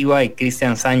Creativa y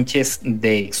Kristian Sánchez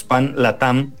de Span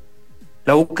Latam.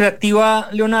 La U Creativa,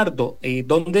 Leonardo,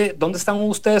 ¿dónde están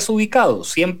ustedes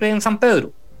ubicados? ¿Siempre en San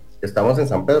Pedro? Estamos en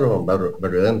San Pedro, en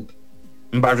Barrio Dente.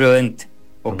 En Barrio Dente,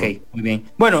 ok, muy bien.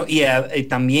 Bueno, y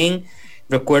también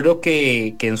recuerdo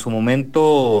que en su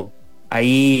momento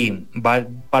hay un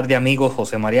par de amigos,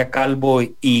 José María Calvo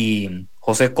y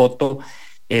José Coto,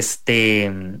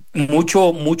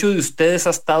 mucho de ustedes ha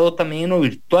estado también en lo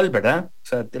virtual, ¿verdad? O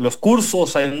sea, los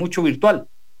cursos hay mucho virtual.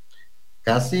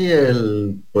 Casi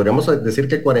podríamos decir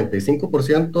que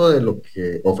 45% de lo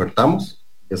que ofertamos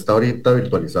está ahorita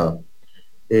virtualizado.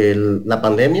 La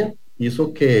pandemia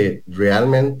hizo que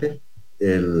realmente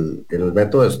el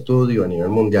método de estudio a nivel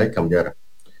mundial cambiara.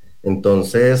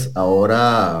 Entonces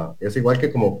ahora es igual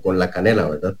que como con la canela,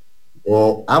 ¿verdad?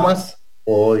 O amas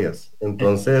o odias.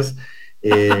 Entonces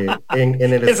en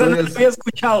el eso estudio no lo había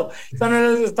escuchado. Eso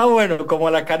no está bueno, como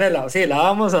la canela. Sí, la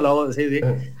vamos a la voz, sí.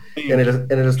 En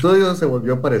el estudio se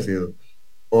volvió parecido.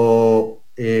 O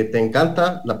te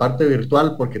encanta la parte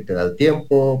virtual porque te da el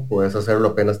tiempo, puedes hacerlo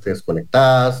apenas te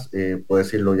desconectas,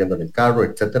 puedes irlo viendo en el carro,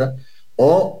 etcétera.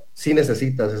 O si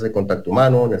necesitas ese contacto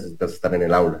humano, necesitas estar en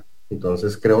el aula.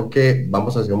 Entonces creo que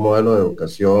vamos hacia un modelo de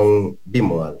educación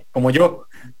bimodal. Como yo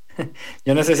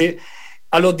necesito,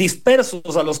 a los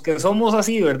dispersos, a los que somos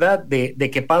así, ¿verdad? De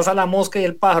que pasa la mosca y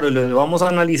el pájaro y lo vamos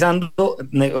analizando,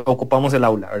 ocupamos el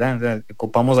aula, ¿verdad? O sea,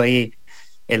 ocupamos ahí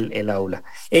el aula.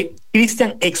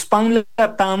 Kristian, expand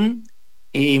Latam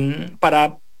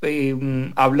para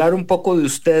hablar un poco de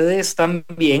ustedes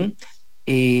también.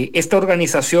 Esta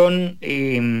organización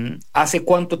 ¿hace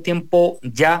cuánto tiempo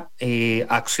ya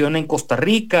acciona en Costa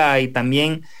Rica? Y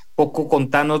también poco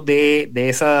contanos de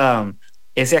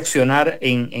ese accionar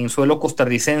en suelo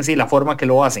costarricense y la forma que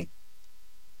lo hacen.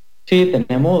 Sí,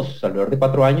 tenemos alrededor de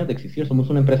 4 años de existir, somos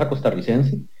una empresa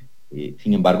costarricense,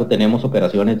 sin embargo tenemos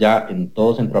operaciones ya en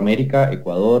todo Centroamérica,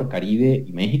 Ecuador, Caribe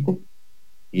y México.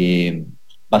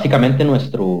 Básicamente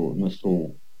nuestra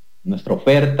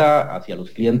oferta hacia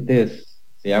los clientes,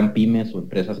 sean pymes o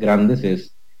empresas grandes,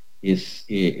 es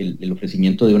el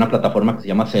ofrecimiento de una plataforma que se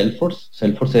llama Salesforce.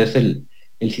 Salesforce es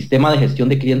el sistema de gestión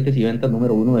de clientes y ventas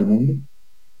número 1 del mundo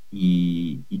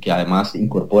y que además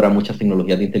incorpora muchas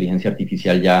tecnologías de inteligencia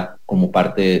artificial ya como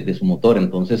parte de su motor.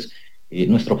 Entonces,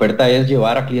 nuestra oferta es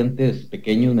llevar a clientes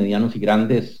pequeños, medianos y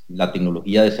grandes la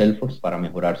tecnología de Salesforce para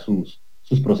mejorar sus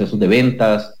procesos de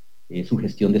ventas, su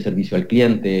gestión de servicio al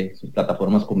cliente, sus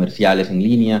plataformas comerciales en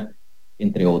línea,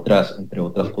 entre otras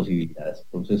posibilidades.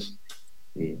 Entonces,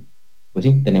 pues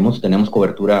sí, tenemos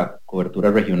cobertura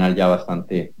regional ya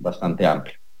bastante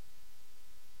amplia.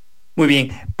 Muy bien,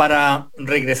 para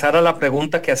regresar a la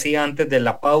pregunta que hacía antes de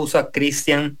la pausa,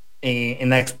 Kristian, en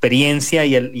la experiencia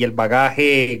y el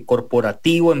bagaje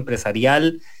corporativo,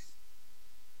 empresarial,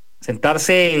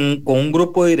 sentarse con un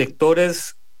grupo de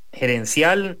directores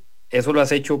gerencial, eso lo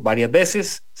has hecho varias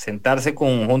veces, sentarse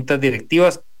con juntas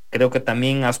directivas, creo que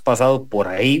también has pasado por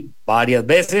ahí varias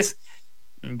veces.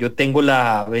 Yo tengo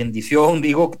la bendición,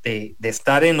 de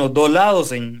estar en los dos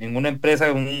lados, en una empresa,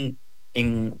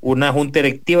 en una junta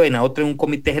directiva y en la otra en un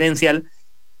comité gerencial,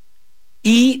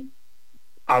 y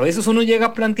a veces uno llega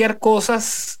a plantear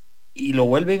cosas y lo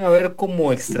vuelven a ver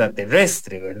como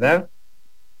extraterrestre, ¿verdad?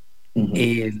 Uh-huh.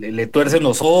 Le tuercen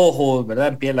los ojos,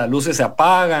 ¿verdad? Las luces se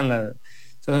apagan,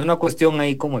 es una cuestión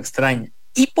ahí como extraña.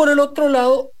 Y por el otro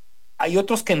lado, hay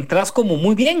otros que entras como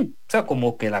muy bien, o sea,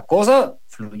 como que la cosa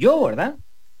fluyó, ¿verdad?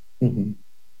 Uh-huh.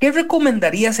 ¿Qué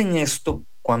recomendarías en esto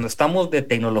cuando estamos de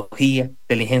tecnología,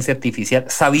 inteligencia artificial,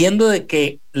 sabiendo de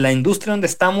que la industria donde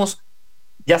estamos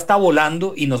ya está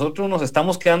volando y nosotros nos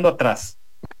estamos quedando atrás?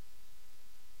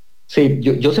 Sí,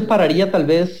 yo separaría tal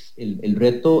vez el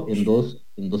reto en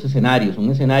dos escenarios.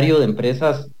 Un escenario de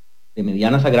empresas de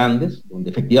medianas a grandes,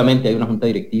 donde efectivamente hay una junta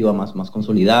directiva más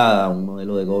consolidada, un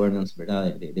modelo de governance,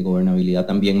 ¿verdad? De gobernabilidad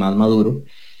también más maduro,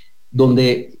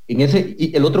 donde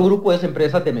y el otro grupo es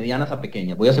empresas de medianas a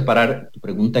pequeñas. Voy a separar tu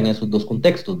pregunta en esos dos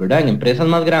contextos, ¿verdad? En empresas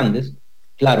más grandes,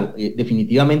 claro,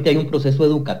 definitivamente hay un proceso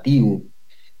educativo.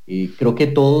 Creo que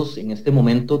todos en este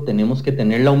momento tenemos que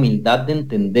tener la humildad de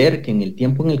entender que en el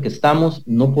tiempo en el que estamos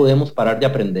no podemos parar de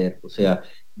aprender. O sea,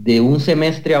 de un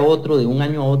semestre a otro, de un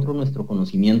año a otro, nuestro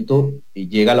conocimiento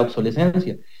llega a la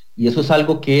obsolescencia. Y eso es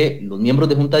algo que los miembros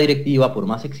de junta directiva, por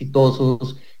más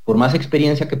exitosos, por más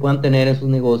experiencia que puedan tener en sus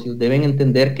negocios, deben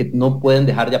entender que no pueden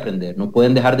dejar de aprender, no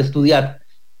pueden dejar de estudiar.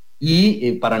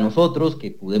 Y para nosotros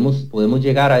que podemos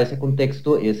llegar a ese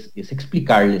contexto es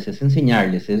explicarles, es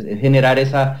enseñarles, es generar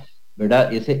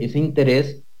 ¿verdad? ese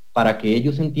interés para que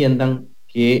ellos entiendan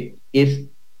que es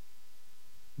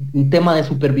un tema de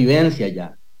supervivencia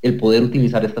ya el poder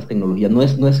utilizar estas tecnologías. No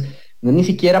es ni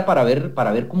siquiera para ver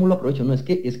cómo lo aprovecho, no, es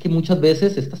que muchas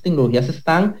veces estas tecnologías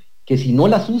están que si no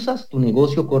las usas, tu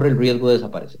negocio corre el riesgo de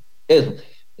desaparecer. Eso,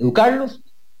 educarlos.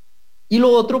 Y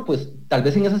lo otro, pues tal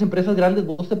vez en esas empresas grandes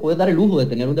vos te puedes dar el lujo de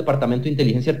tener un departamento de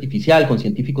inteligencia artificial con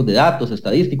científicos de datos,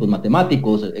 estadísticos,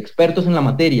 matemáticos, expertos en la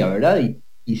materia, ¿verdad?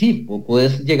 Y sí,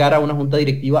 puedes llegar a una junta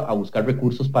directiva a buscar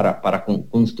recursos para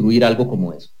construir algo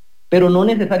como eso. Pero no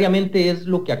necesariamente es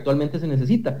lo que actualmente se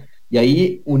necesita. Y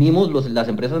ahí unimos las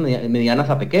empresas medianas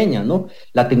a pequeñas, ¿no?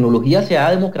 La tecnología se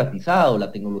ha democratizado,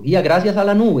 la tecnología gracias a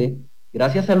la nube,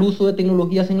 gracias al uso de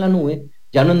tecnologías en la nube,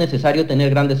 ya no es necesario tener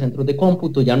grandes centros de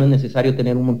cómputo, ya no es necesario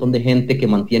tener un montón de gente que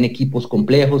mantiene equipos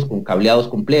complejos, con cableados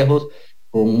complejos,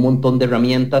 con un montón de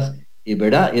herramientas,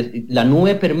 ¿verdad? La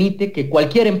nube permite que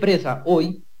cualquier empresa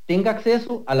hoy tenga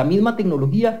acceso a la misma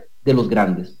tecnología de los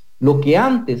grandes. Lo que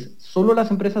antes solo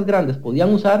las empresas grandes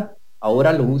podían usar,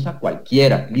 ahora lo usa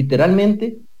cualquiera.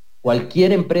 Literalmente,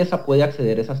 cualquier empresa puede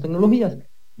acceder a esas tecnologías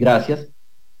gracias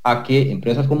a que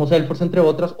empresas como Salesforce, entre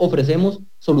otras, ofrecemos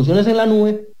soluciones en la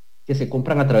nube que se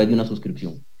compran a través de una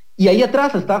suscripción. Y ahí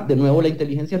atrás está, de nuevo, la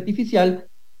inteligencia artificial.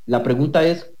 La pregunta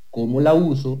es, ¿cómo la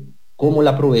uso? ¿Cómo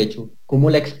la aprovecho? ¿Cómo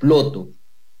la exploto?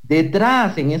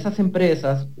 Detrás, en esas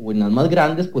empresas, o en las más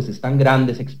grandes, pues están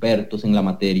grandes expertos en la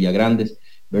materia, grandes,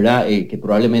 ¿verdad? Que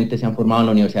probablemente se han formado en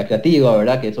la Universidad Creativa,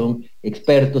 ¿verdad? Que son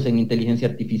expertos en inteligencia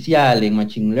artificial, en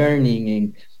machine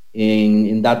learning,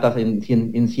 en datas,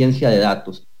 en ciencia de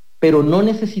datos. Pero no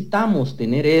necesitamos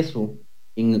tener eso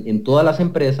en todas las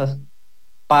empresas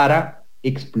para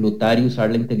explotar y usar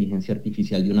la inteligencia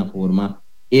artificial de una forma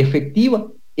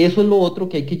efectiva. Eso es lo otro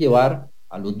que hay que llevar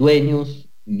a los dueños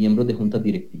y miembros de juntas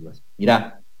directivas.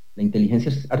 Mira, la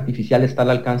inteligencia artificial está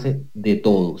al alcance de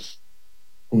todos,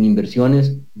 con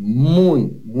inversiones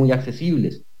muy, muy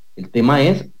accesibles. El tema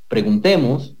es,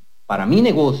 preguntemos, para mi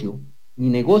negocio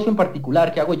en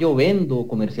particular, ¿qué hago yo? Vendo,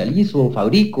 comercializo,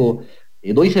 fabrico,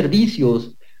 doy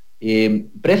servicios,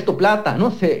 presto plata,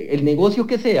 no sé, el negocio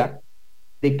que sea,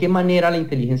 ¿de qué manera la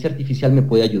inteligencia artificial me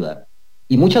puede ayudar?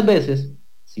 Y muchas veces,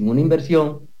 sin una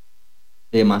inversión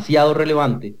demasiado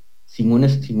relevante, sin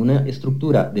una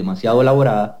estructura demasiado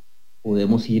elaborada,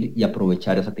 podemos ir y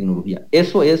aprovechar esa tecnología.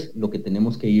 Eso es lo que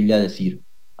tenemos que irle a decir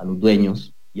a los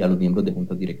dueños y a los miembros de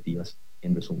juntas directivas,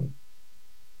 en resumen.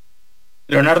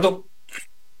 Leonardo.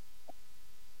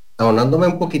 Abonándome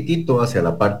un poquitito hacia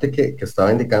la parte que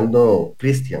estaba indicando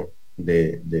Kristian,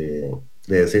 de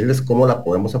decirles cómo la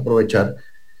podemos aprovechar,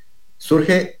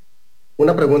 surge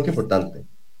una pregunta importante.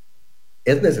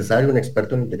 ¿Es necesario un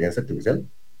experto en inteligencia artificial?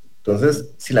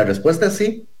 Entonces, si la respuesta es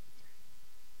sí,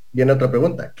 viene otra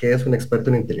pregunta. ¿Qué es un experto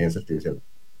en inteligencia artificial?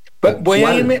 Voy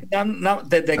a irme,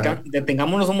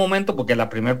 detengámonos un momento, porque la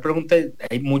primera pregunta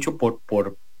hay mucho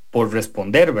por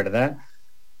responder, ¿verdad?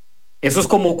 Eso es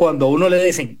como cuando a uno le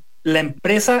dicen, la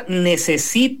empresa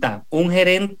necesita un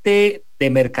gerente de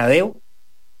mercadeo.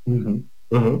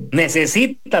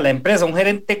 Necesita la empresa un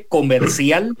gerente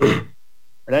comercial,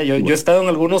 ¿verdad? Yo he estado en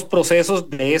algunos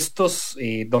procesos de estos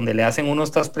donde le hacen uno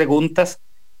estas preguntas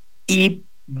y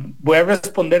voy a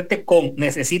responderte con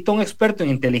necesito un experto en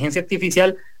inteligencia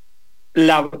artificial.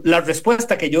 La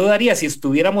respuesta que yo daría si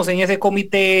estuviéramos en ese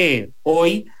comité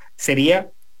hoy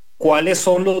sería cuáles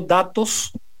son los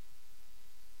datos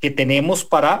que tenemos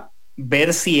para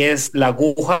ver si es la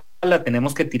aguja la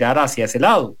tenemos que tirar hacia ese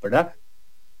lado, ¿verdad?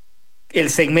 El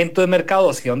segmento de mercado,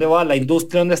 hacia dónde va, la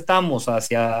industria donde estamos,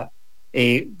 hacia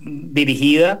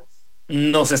dirigida,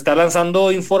 nos está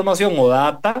lanzando información o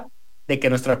data de que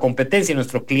nuestra competencia y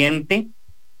nuestro cliente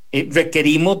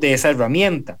requerimos de esa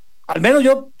herramienta. Al menos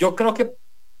yo creo que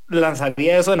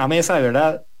lanzaría eso en la mesa, de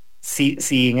verdad,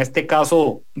 si en este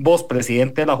caso vos,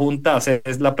 presidente de la Junta,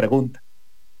 haces la pregunta.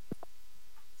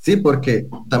 Sí, porque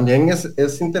también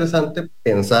es interesante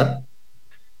pensar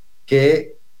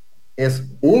que es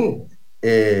un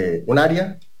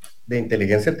área de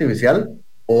inteligencia artificial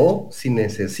o si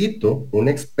necesito un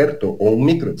experto o un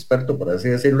microexperto, por así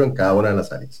decirlo, en cada una de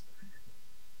las áreas.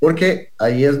 Porque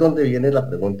ahí es donde viene la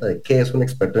pregunta de qué es un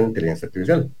experto en inteligencia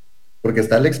artificial. Porque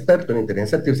está el experto en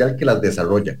inteligencia artificial que las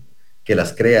desarrolla, que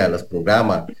las crea, las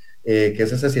programa, que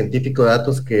es ese científico de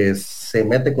datos que se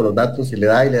mete con los datos y le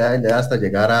da hasta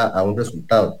llegar a un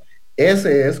resultado.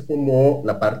 Ese es como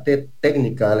la parte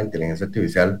técnica de la inteligencia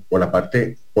artificial o la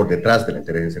parte por detrás de la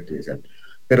inteligencia artificial.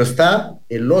 Pero está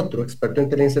el otro experto en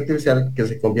inteligencia artificial que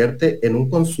se convierte en un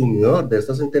consumidor de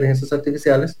estas inteligencias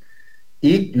artificiales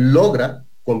y logra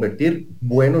convertir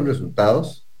buenos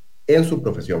resultados en su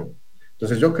profesión.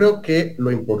 Entonces yo creo que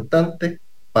lo importante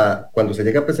cuando se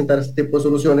llega a presentar este tipo de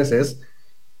soluciones es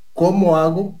cómo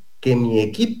hago que mi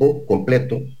equipo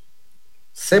completo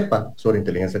sepa sobre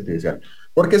inteligencia artificial.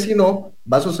 Porque si no,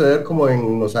 va a suceder como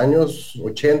en los años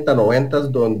 80, 90,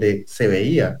 donde se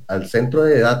veía al centro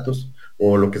de datos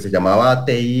o lo que se llamaba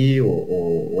TI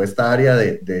o esta área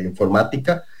de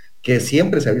informática, que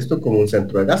siempre se ha visto como un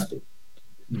centro de gasto,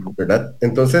 ¿verdad?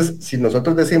 Entonces, si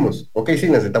nosotros decimos, ok, sí,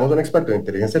 necesitamos un experto en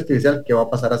inteligencia artificial, ¿qué va a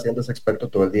pasar haciendo ese experto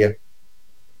todo el día?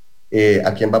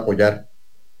 ¿A quién va a apoyar?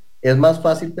 Es más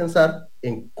fácil pensar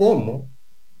en cómo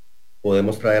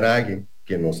podemos traer a alguien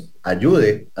que nos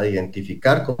ayude a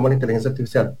identificar cómo la inteligencia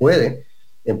artificial puede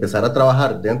empezar a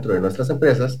trabajar dentro de nuestras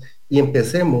empresas y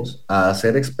empecemos a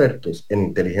ser expertos en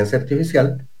inteligencia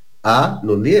artificial a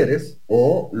los líderes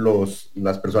o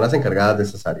las personas encargadas de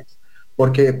esas áreas.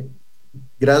 Porque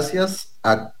gracias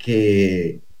a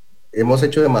que hemos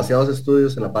hecho demasiados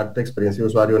estudios en la parte de experiencia de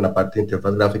usuario, en la parte de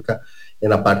interfaz gráfica, en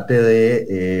la parte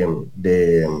de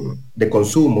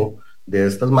consumo de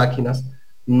estas máquinas,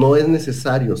 no es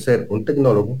necesario ser un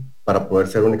tecnólogo para poder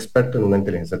ser un experto en una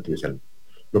inteligencia artificial.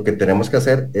 Lo que tenemos que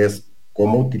hacer es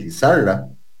cómo utilizarla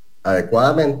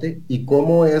adecuadamente y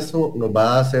cómo eso nos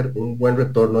va a hacer un buen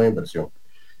retorno de inversión.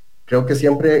 Creo que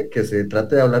siempre que se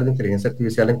trate de hablar de inteligencia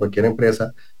artificial en cualquier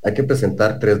empresa, hay que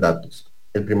presentar 3 datos.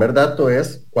 El primer dato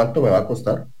es cuánto me va a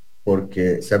costar,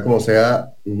 porque sea como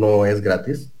sea, no es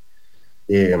gratis.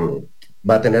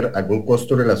 Va a tener algún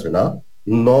costo relacionado.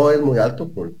 No es muy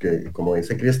alto porque, como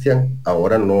dice Kristian,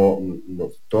 ahora no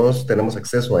todos tenemos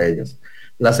acceso a ellas.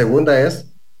 La segunda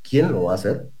es quién lo va a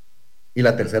hacer. Y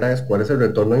la tercera es cuál es el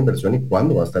retorno de inversión y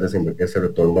cuándo va a estar ese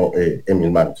retorno en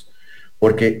mis manos.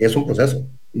 Porque es un proceso.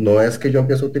 No es que yo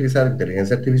empiezo a utilizar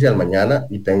inteligencia artificial mañana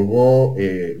y tengo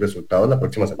resultados la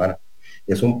próxima semana.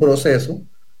 Es un proceso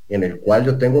en el cual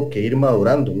yo tengo que ir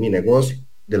madurando mi negocio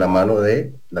de la mano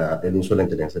de el uso de la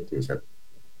inteligencia artificial.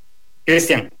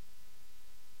 Kristian.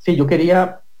 Sí, yo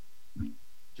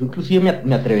inclusive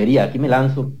me atrevería, aquí me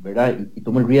lanzo, ¿verdad? Y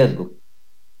tomo el riesgo.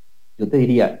 Yo te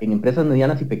diría, en empresas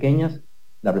medianas y pequeñas,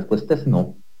 la respuesta es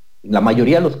no. En la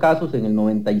mayoría de los casos, en el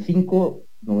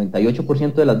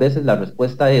 98% de las veces, la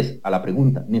respuesta es a la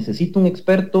pregunta, ¿necesito un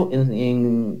experto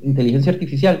en inteligencia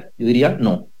artificial? Yo diría,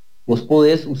 no. Vos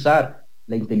podés usar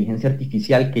la inteligencia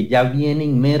artificial que ya viene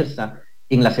inmersa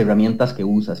en las herramientas que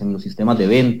usas, en los sistemas de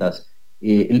ventas.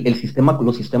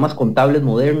 Los sistemas contables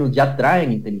modernos ya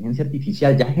traen inteligencia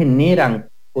artificial, ya generan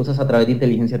cosas a través de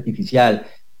inteligencia artificial.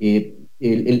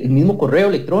 El mismo correo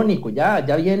electrónico, ya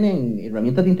vienen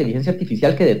herramientas de inteligencia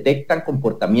artificial que detectan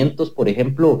comportamientos, por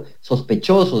ejemplo,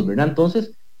 sospechosos, ¿verdad?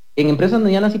 Entonces, en empresas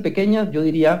medianas y pequeñas, yo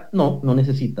diría, no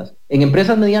necesitas. En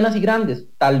empresas medianas y grandes,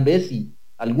 tal vez sí.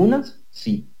 Algunas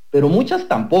sí, pero muchas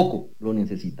tampoco lo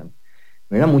necesitan,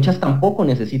 ¿verdad? Muchas tampoco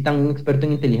necesitan un experto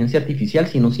en inteligencia artificial,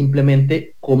 sino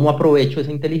simplemente cómo aprovecho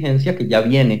esa inteligencia que ya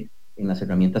viene en las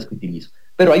herramientas que utilizo.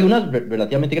 Pero hay unas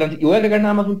relativamente grandes, y voy a agregar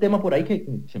nada más un tema por ahí que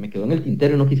se me quedó en el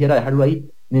tintero y no quisiera dejarlo ahí.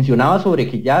 Mencionaba sobre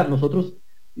que ya nosotros,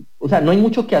 o sea, no hay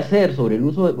mucho que hacer sobre el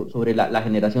uso, sobre la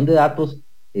generación de datos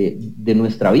de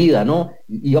nuestra vida, ¿no?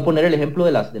 Iba a poner el ejemplo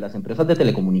de las empresas de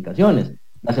telecomunicaciones.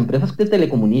 Las empresas de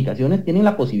telecomunicaciones tienen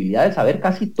la posibilidad de saber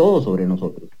casi todo sobre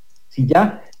nosotros. Si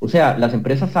ya, o sea, las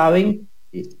empresas saben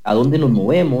a dónde nos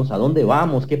movemos, a dónde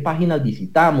vamos, qué páginas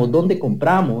visitamos, dónde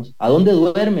compramos, a dónde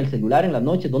duerme el celular en las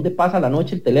noches, dónde pasa la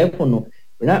noche el teléfono,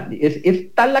 ¿verdad?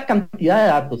 Es tal la cantidad de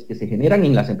datos que se generan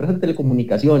en las empresas de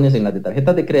telecomunicaciones, en las de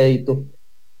tarjetas de crédito,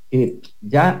 que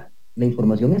ya la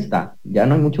información está, ya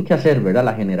no hay mucho que hacer, ¿verdad?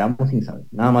 La generamos sin saber.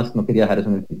 Nada más, no quería dejar eso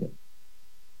en el tintero.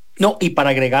 No, y para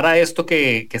agregar a esto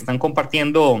que están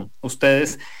compartiendo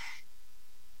ustedes,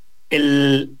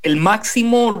 el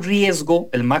máximo riesgo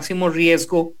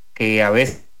que a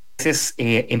veces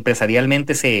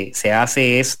empresarialmente se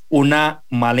hace es una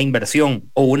mala inversión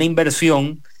o una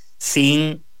inversión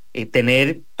sin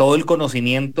tener todo el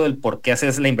conocimiento del por qué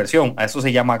haces la inversión. A eso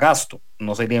se llama gasto,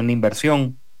 no sería una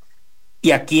inversión.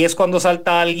 Y aquí es cuando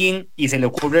salta alguien y se le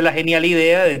ocurre la genial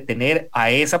idea de tener a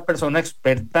esa persona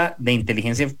experta de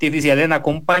inteligencia artificial en la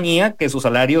compañía, que su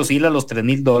salario oscila a los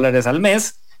 $3,000 al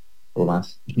mes. O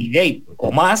más.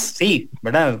 O más, sí,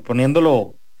 ¿verdad?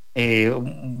 Poniéndolo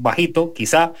bajito,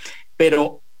 quizá.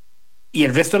 Pero, y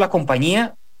el resto de la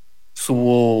compañía,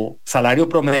 su salario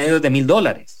promedio es de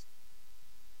 $1,000.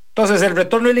 Entonces, el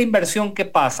retorno de la inversión, ¿qué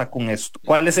pasa con esto?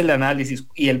 ¿Cuál es el análisis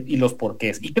y los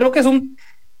porqués? Y creo que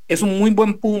es un muy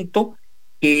buen punto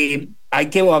que hay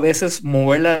que a veces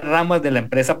mover las ramas de la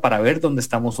empresa para ver dónde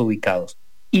estamos ubicados.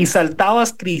 Y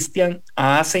saltabas, Kristian,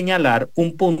 a señalar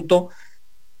un punto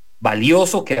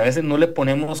valioso que a veces no le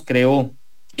ponemos, creo,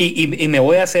 y me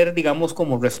voy a hacer, digamos,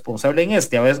 como responsable en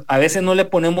a veces no le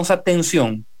ponemos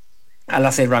atención a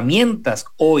las herramientas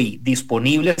hoy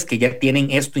disponibles que ya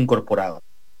tienen esto incorporado.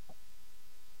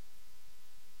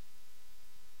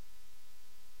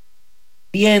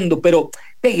 Pero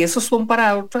esos son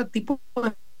para otro tipo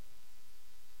de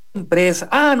empresa.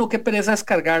 No, qué pereza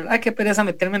descargar, qué pereza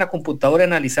meterme en la computadora y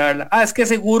analizarla. Es que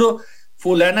seguro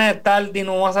fulana de tal de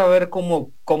no vas a ver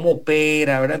cómo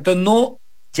opera, ¿verdad? Entonces no,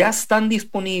 ya están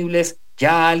disponibles,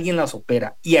 ya alguien las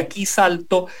opera. Y aquí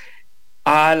salto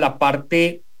a la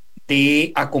parte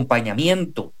de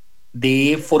acompañamiento,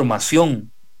 de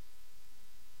formación.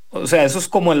 O sea, eso es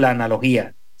como la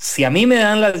analogía. Si a mí me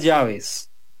dan las llaves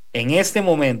en este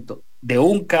momento de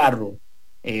un carro,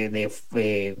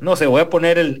 no sé, voy a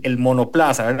poner el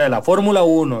monoplaza, ¿verdad? La Fórmula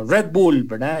 1, Red Bull,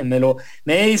 ¿verdad?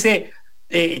 Me dice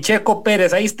Checo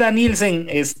Pérez, ahí está Nielsen,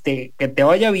 que te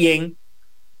vaya bien.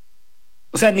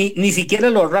 O sea, ni siquiera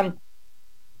lo arranco.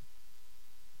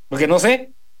 Porque no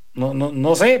sé,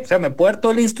 o sea, me puede dar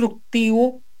todo el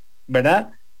instructivo,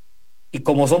 ¿verdad? Y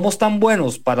como somos tan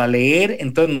buenos para leer,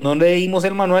 entonces no leímos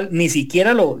el manual, ni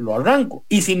siquiera lo arranco.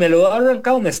 Y si me lo he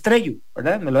arrancado, me estrello,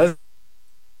 ¿verdad? Me lo he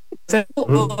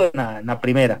en la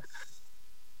primera.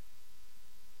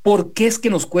 ¿Por qué es que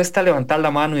nos cuesta levantar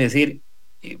la mano y decir,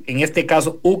 en este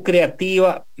caso,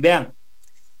 Creativa, vean,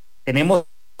 tenemos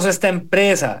esta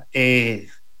empresa,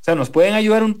 o sea, nos pueden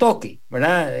ayudar un toque,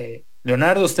 ¿verdad?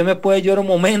 Leonardo, usted me puede ayudar un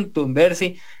momento en ver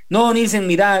si, no, Nielsen,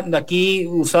 mira, aquí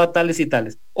usa tales y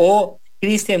tales. O,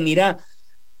 Kristian, mira,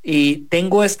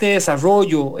 tengo este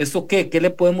desarrollo, ¿esto qué le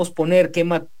podemos poner?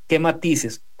 ¿Qué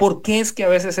matices? ¿Por qué es que a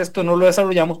veces esto no lo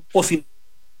desarrollamos? O si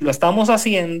lo estamos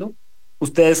haciendo,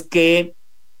 ustedes que,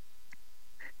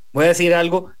 voy a decir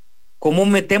algo, ¿cómo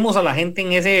metemos a la gente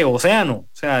en ese océano?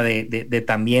 O sea,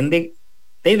 también de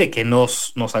que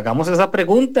nos hagamos esa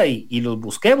pregunta y los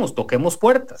busquemos, toquemos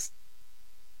puertas.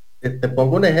 Te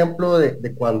pongo un ejemplo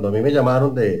de cuando a mí me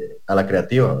llamaron a la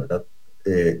Creativa, ¿verdad?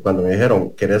 Cuando me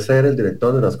dijeron, ¿querés ser el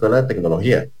director de la Escuela de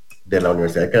Tecnología de la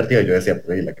Universidad Creativa? Yo decía,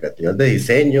 pues la Creativa es de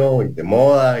diseño, y de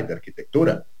moda, y de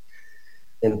arquitectura.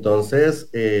 Entonces,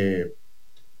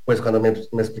 pues cuando me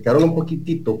explicaron un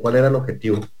poquitito cuál era el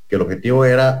objetivo, que el objetivo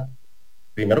era,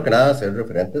 primero que nada, ser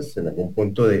referentes en algún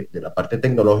punto de la parte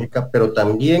tecnológica, pero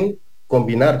también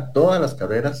combinar todas las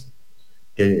carreras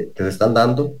que se están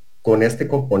dando con este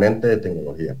componente de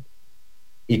tecnología.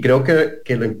 Y creo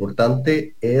que lo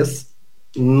importante es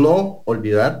no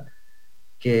olvidar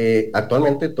que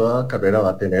actualmente toda carrera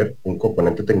va a tener un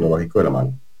componente tecnológico de la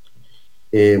mano.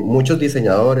 Muchos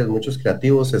diseñadores, muchos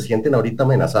creativos se sienten ahorita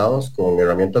amenazados con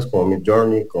herramientas como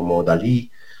Midjourney, como Dalí,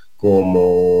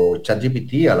 como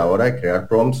ChatGPT a la hora de crear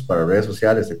prompts para redes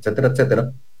sociales, etcétera,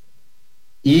 etcétera.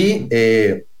 Y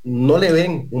no le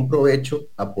ven un provecho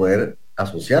a poder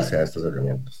asociarse a estas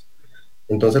herramientas.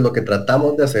 Entonces lo que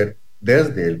tratamos de hacer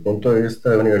desde el punto de vista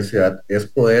de la universidad es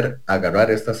poder agarrar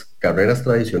estas carreras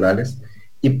tradicionales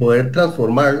y poder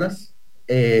transformarlas,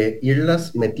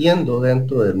 irlas metiendo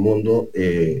dentro del mundo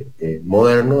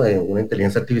moderno de una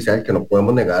inteligencia artificial que no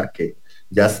podemos negar que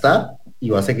ya está y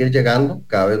va a seguir llegando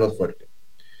cada vez más fuerte,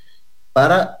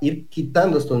 para ir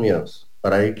quitando estos miedos,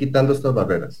 para ir quitando estas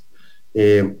barreras.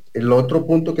 El otro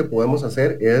punto que podemos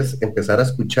hacer es empezar a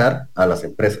escuchar a las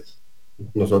empresas.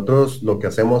 Nosotros lo que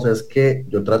hacemos es que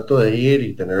yo trato de ir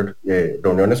y tener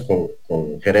reuniones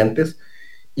con gerentes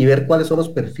y ver cuáles son los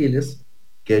perfiles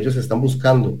que ellos están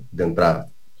buscando de entrada.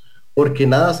 Porque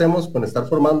nada hacemos con estar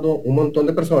formando un montón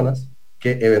de personas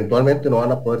que eventualmente no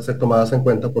van a poder ser tomadas en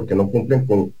cuenta porque no cumplen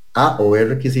con A o B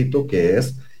requisito, que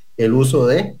es el uso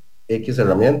de X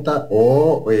herramienta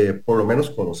o por lo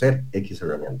menos conocer X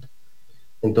herramienta.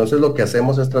 Entonces lo que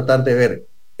hacemos es tratar de ver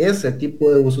ese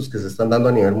tipo de usos que se están dando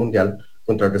a nivel mundial,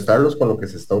 contrarrestarlos con lo que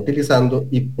se está utilizando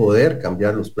y poder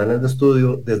cambiar los planes de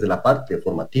estudio desde la parte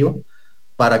formativa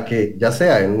para que ya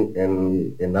sea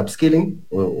en upskilling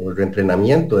o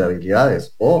reentrenamiento de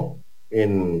habilidades o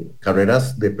en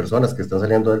carreras de personas que están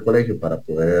saliendo del colegio para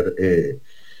poder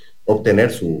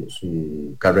obtener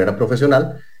su carrera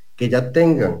profesional, que ya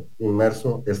tengan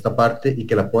inmerso esta parte y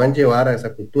que la puedan llevar a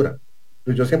esa cultura.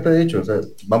 Pues yo siempre he dicho, o sea,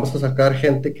 vamos a sacar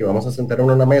gente que vamos a sentar en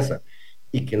una mesa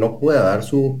y que no pueda dar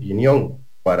su opinión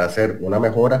para hacer una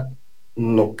mejora,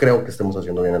 no creo que estemos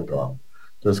haciendo bien el trabajo.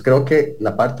 Entonces creo que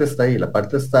la parte está ahí, la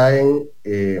parte está en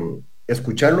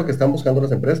escuchar lo que están buscando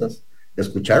las empresas,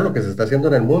 escuchar lo que se está haciendo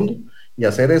en el mundo y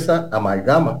hacer esa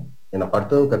amalgama en la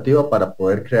parte educativa para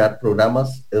poder crear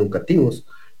programas educativos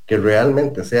que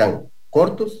realmente sean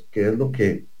cortos, que es lo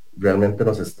que realmente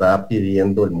nos está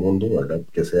pidiendo el mundo, ¿verdad?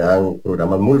 Que sean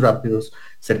programas muy rápidos,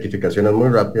 certificaciones muy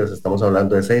rápidas, estamos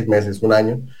hablando de 6 meses, 1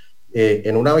 año,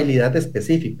 en una habilidad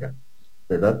específica,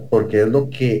 ¿verdad? Porque es lo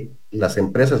que las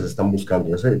empresas están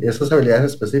buscando, esas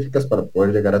habilidades específicas para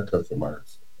poder llegar a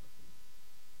transformarlas.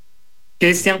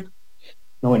 Kristian.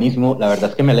 No, buenísimo. La verdad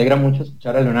es que me alegra mucho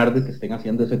escuchar a Leonardo y que estén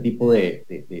haciendo ese tipo de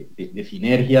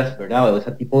sinergias, ¿verdad? O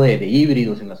ese tipo de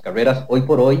híbridos en las carreras. Hoy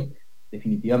por hoy,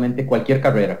 definitivamente cualquier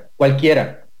carrera,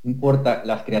 cualquiera, no importa,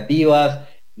 las creativas,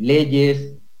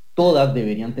 leyes, todas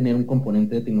deberían tener un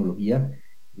componente de tecnología.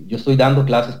 Yo estoy dando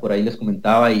clases, por ahí les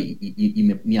comentaba,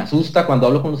 y me asusta cuando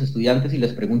hablo con los estudiantes y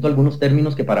les pregunto algunos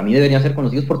términos que para mí deberían ser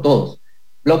conocidos por todos.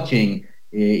 Blockchain,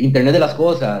 Internet de las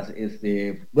cosas,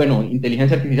 bueno,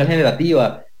 inteligencia artificial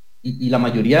generativa, y la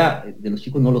mayoría de los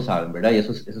chicos no lo saben, ¿verdad? Y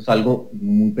eso es algo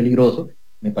muy peligroso.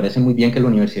 Me parece muy bien que la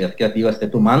Universidad Creativa esté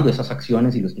tomando esas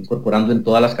acciones y lo esté incorporando en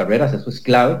todas las carreras, eso es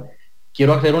clave.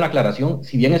 Quiero hacer una aclaración,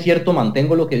 si bien es cierto,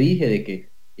 mantengo lo que dije, de que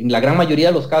en la gran mayoría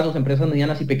de los casos, empresas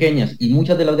medianas y pequeñas, y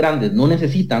muchas de las grandes, no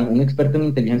necesitan un experto en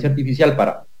inteligencia artificial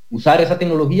para usar esa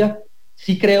tecnología,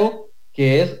 sí creo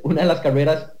que es una de las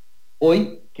carreras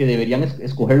hoy que deberían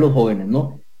escoger los jóvenes,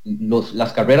 ¿no?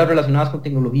 Las carreras relacionadas con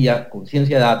tecnología, con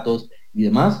ciencia de datos y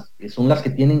demás, son las que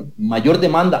tienen mayor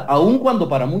demanda, aun cuando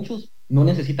para muchos no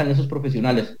necesitan esos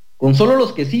profesionales. Con solo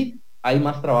los que sí, hay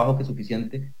más trabajo que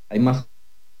suficiente, hay más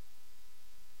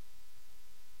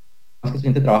que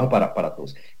suficiente trabajo para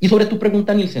todos. Y sobre tu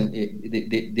pregunta, Nielsen,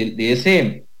 de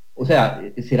ese, o sea,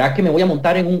 ¿será que me voy a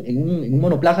montar en un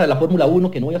monoplaza de la Fórmula 1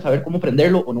 que no voy a saber cómo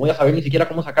prenderlo o no voy a saber ni siquiera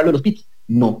cómo sacarlo de los pits?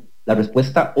 No, la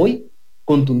respuesta hoy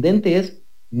contundente es,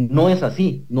 no es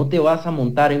así. No te vas a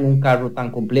montar en un carro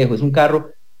tan complejo, es un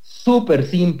carro súper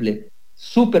simple,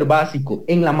 súper básico.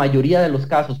 En la mayoría de los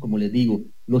casos, como les digo,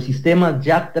 los sistemas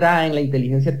ya traen la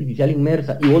inteligencia artificial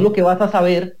inmersa y vos lo que vas a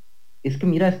saber es que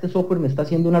mira, este software me está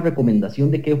haciendo una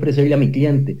recomendación de qué ofrecerle a mi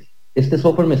cliente, este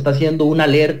software me está haciendo una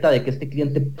alerta de que este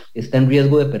cliente está en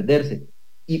riesgo de perderse,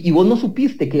 y vos no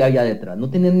supiste qué había detrás, no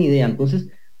tenés ni idea, entonces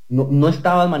no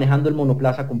estabas manejando el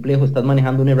monoplaza complejo, estás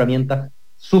manejando una herramienta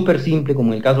súper simple,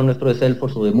 como en el caso nuestro de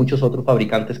Salesforce o de muchos otros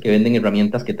fabricantes que venden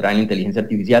herramientas que traen la inteligencia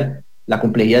artificial. La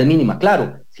complejidad es mínima.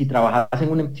 Claro, si trabajas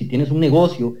si tienes un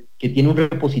negocio que tiene un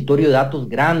repositorio de datos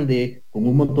grande, con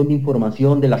un montón de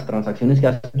información de las transacciones que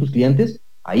hacen tus clientes,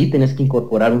 ahí tenés que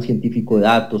incorporar un científico de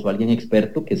datos o alguien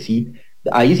experto que sí,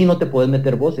 ahí sí no te puedes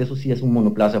meter vos, eso sí es un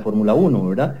monoplaza de Fórmula 1,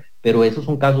 ¿verdad? Pero esos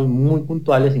son casos muy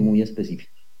puntuales y muy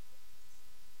específicos.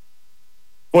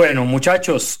 Bueno,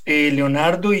 muchachos,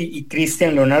 Leonardo y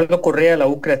Kristian, Leonardo Correa de la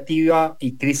U Creativa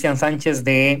y Kristian Sánchez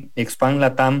de Expand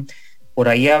Latam, por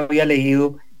ahí había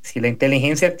leído, si la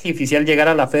inteligencia artificial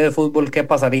llegara a la Fede de Fútbol, ¿qué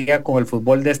pasaría con el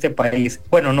fútbol de este país?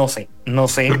 Bueno, no sé,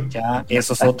 ya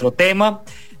eso es otro tema.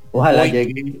 Ojalá hoy,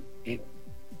 llegue.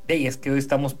 Es que hoy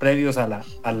estamos previos al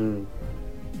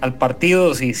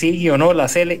partido, si sigue o no la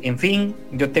Cele, en fin,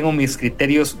 yo tengo mis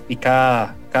criterios y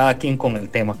cada quien con el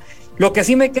tema. Lo que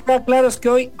sí me queda claro es que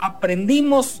hoy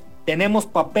aprendimos, tenemos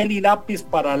papel y lápiz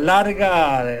para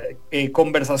larga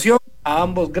conversación. A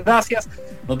ambos, gracias.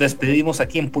 Nos despedimos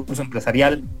aquí en Pulso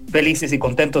Empresarial, felices y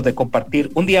contentos de compartir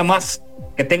un día más.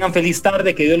 Que tengan feliz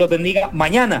tarde, que Dios los bendiga.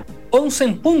 Mañana, 11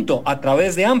 en punto, a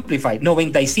través de Amplify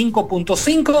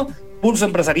 95.5, Pulso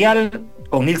Empresarial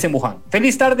con Nielsen Buján.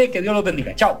 Feliz tarde, que Dios los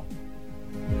bendiga. Chao.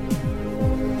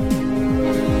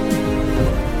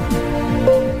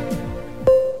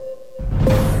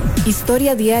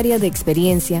 Historia diaria de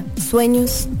experiencia,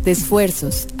 sueños, de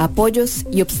esfuerzos, apoyos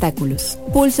y obstáculos.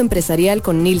 Pulso Empresarial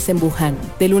con Nielsen Buján,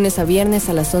 de lunes a viernes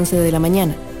a las 11 de la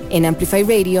mañana, en Amplify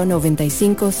Radio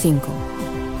 95.5.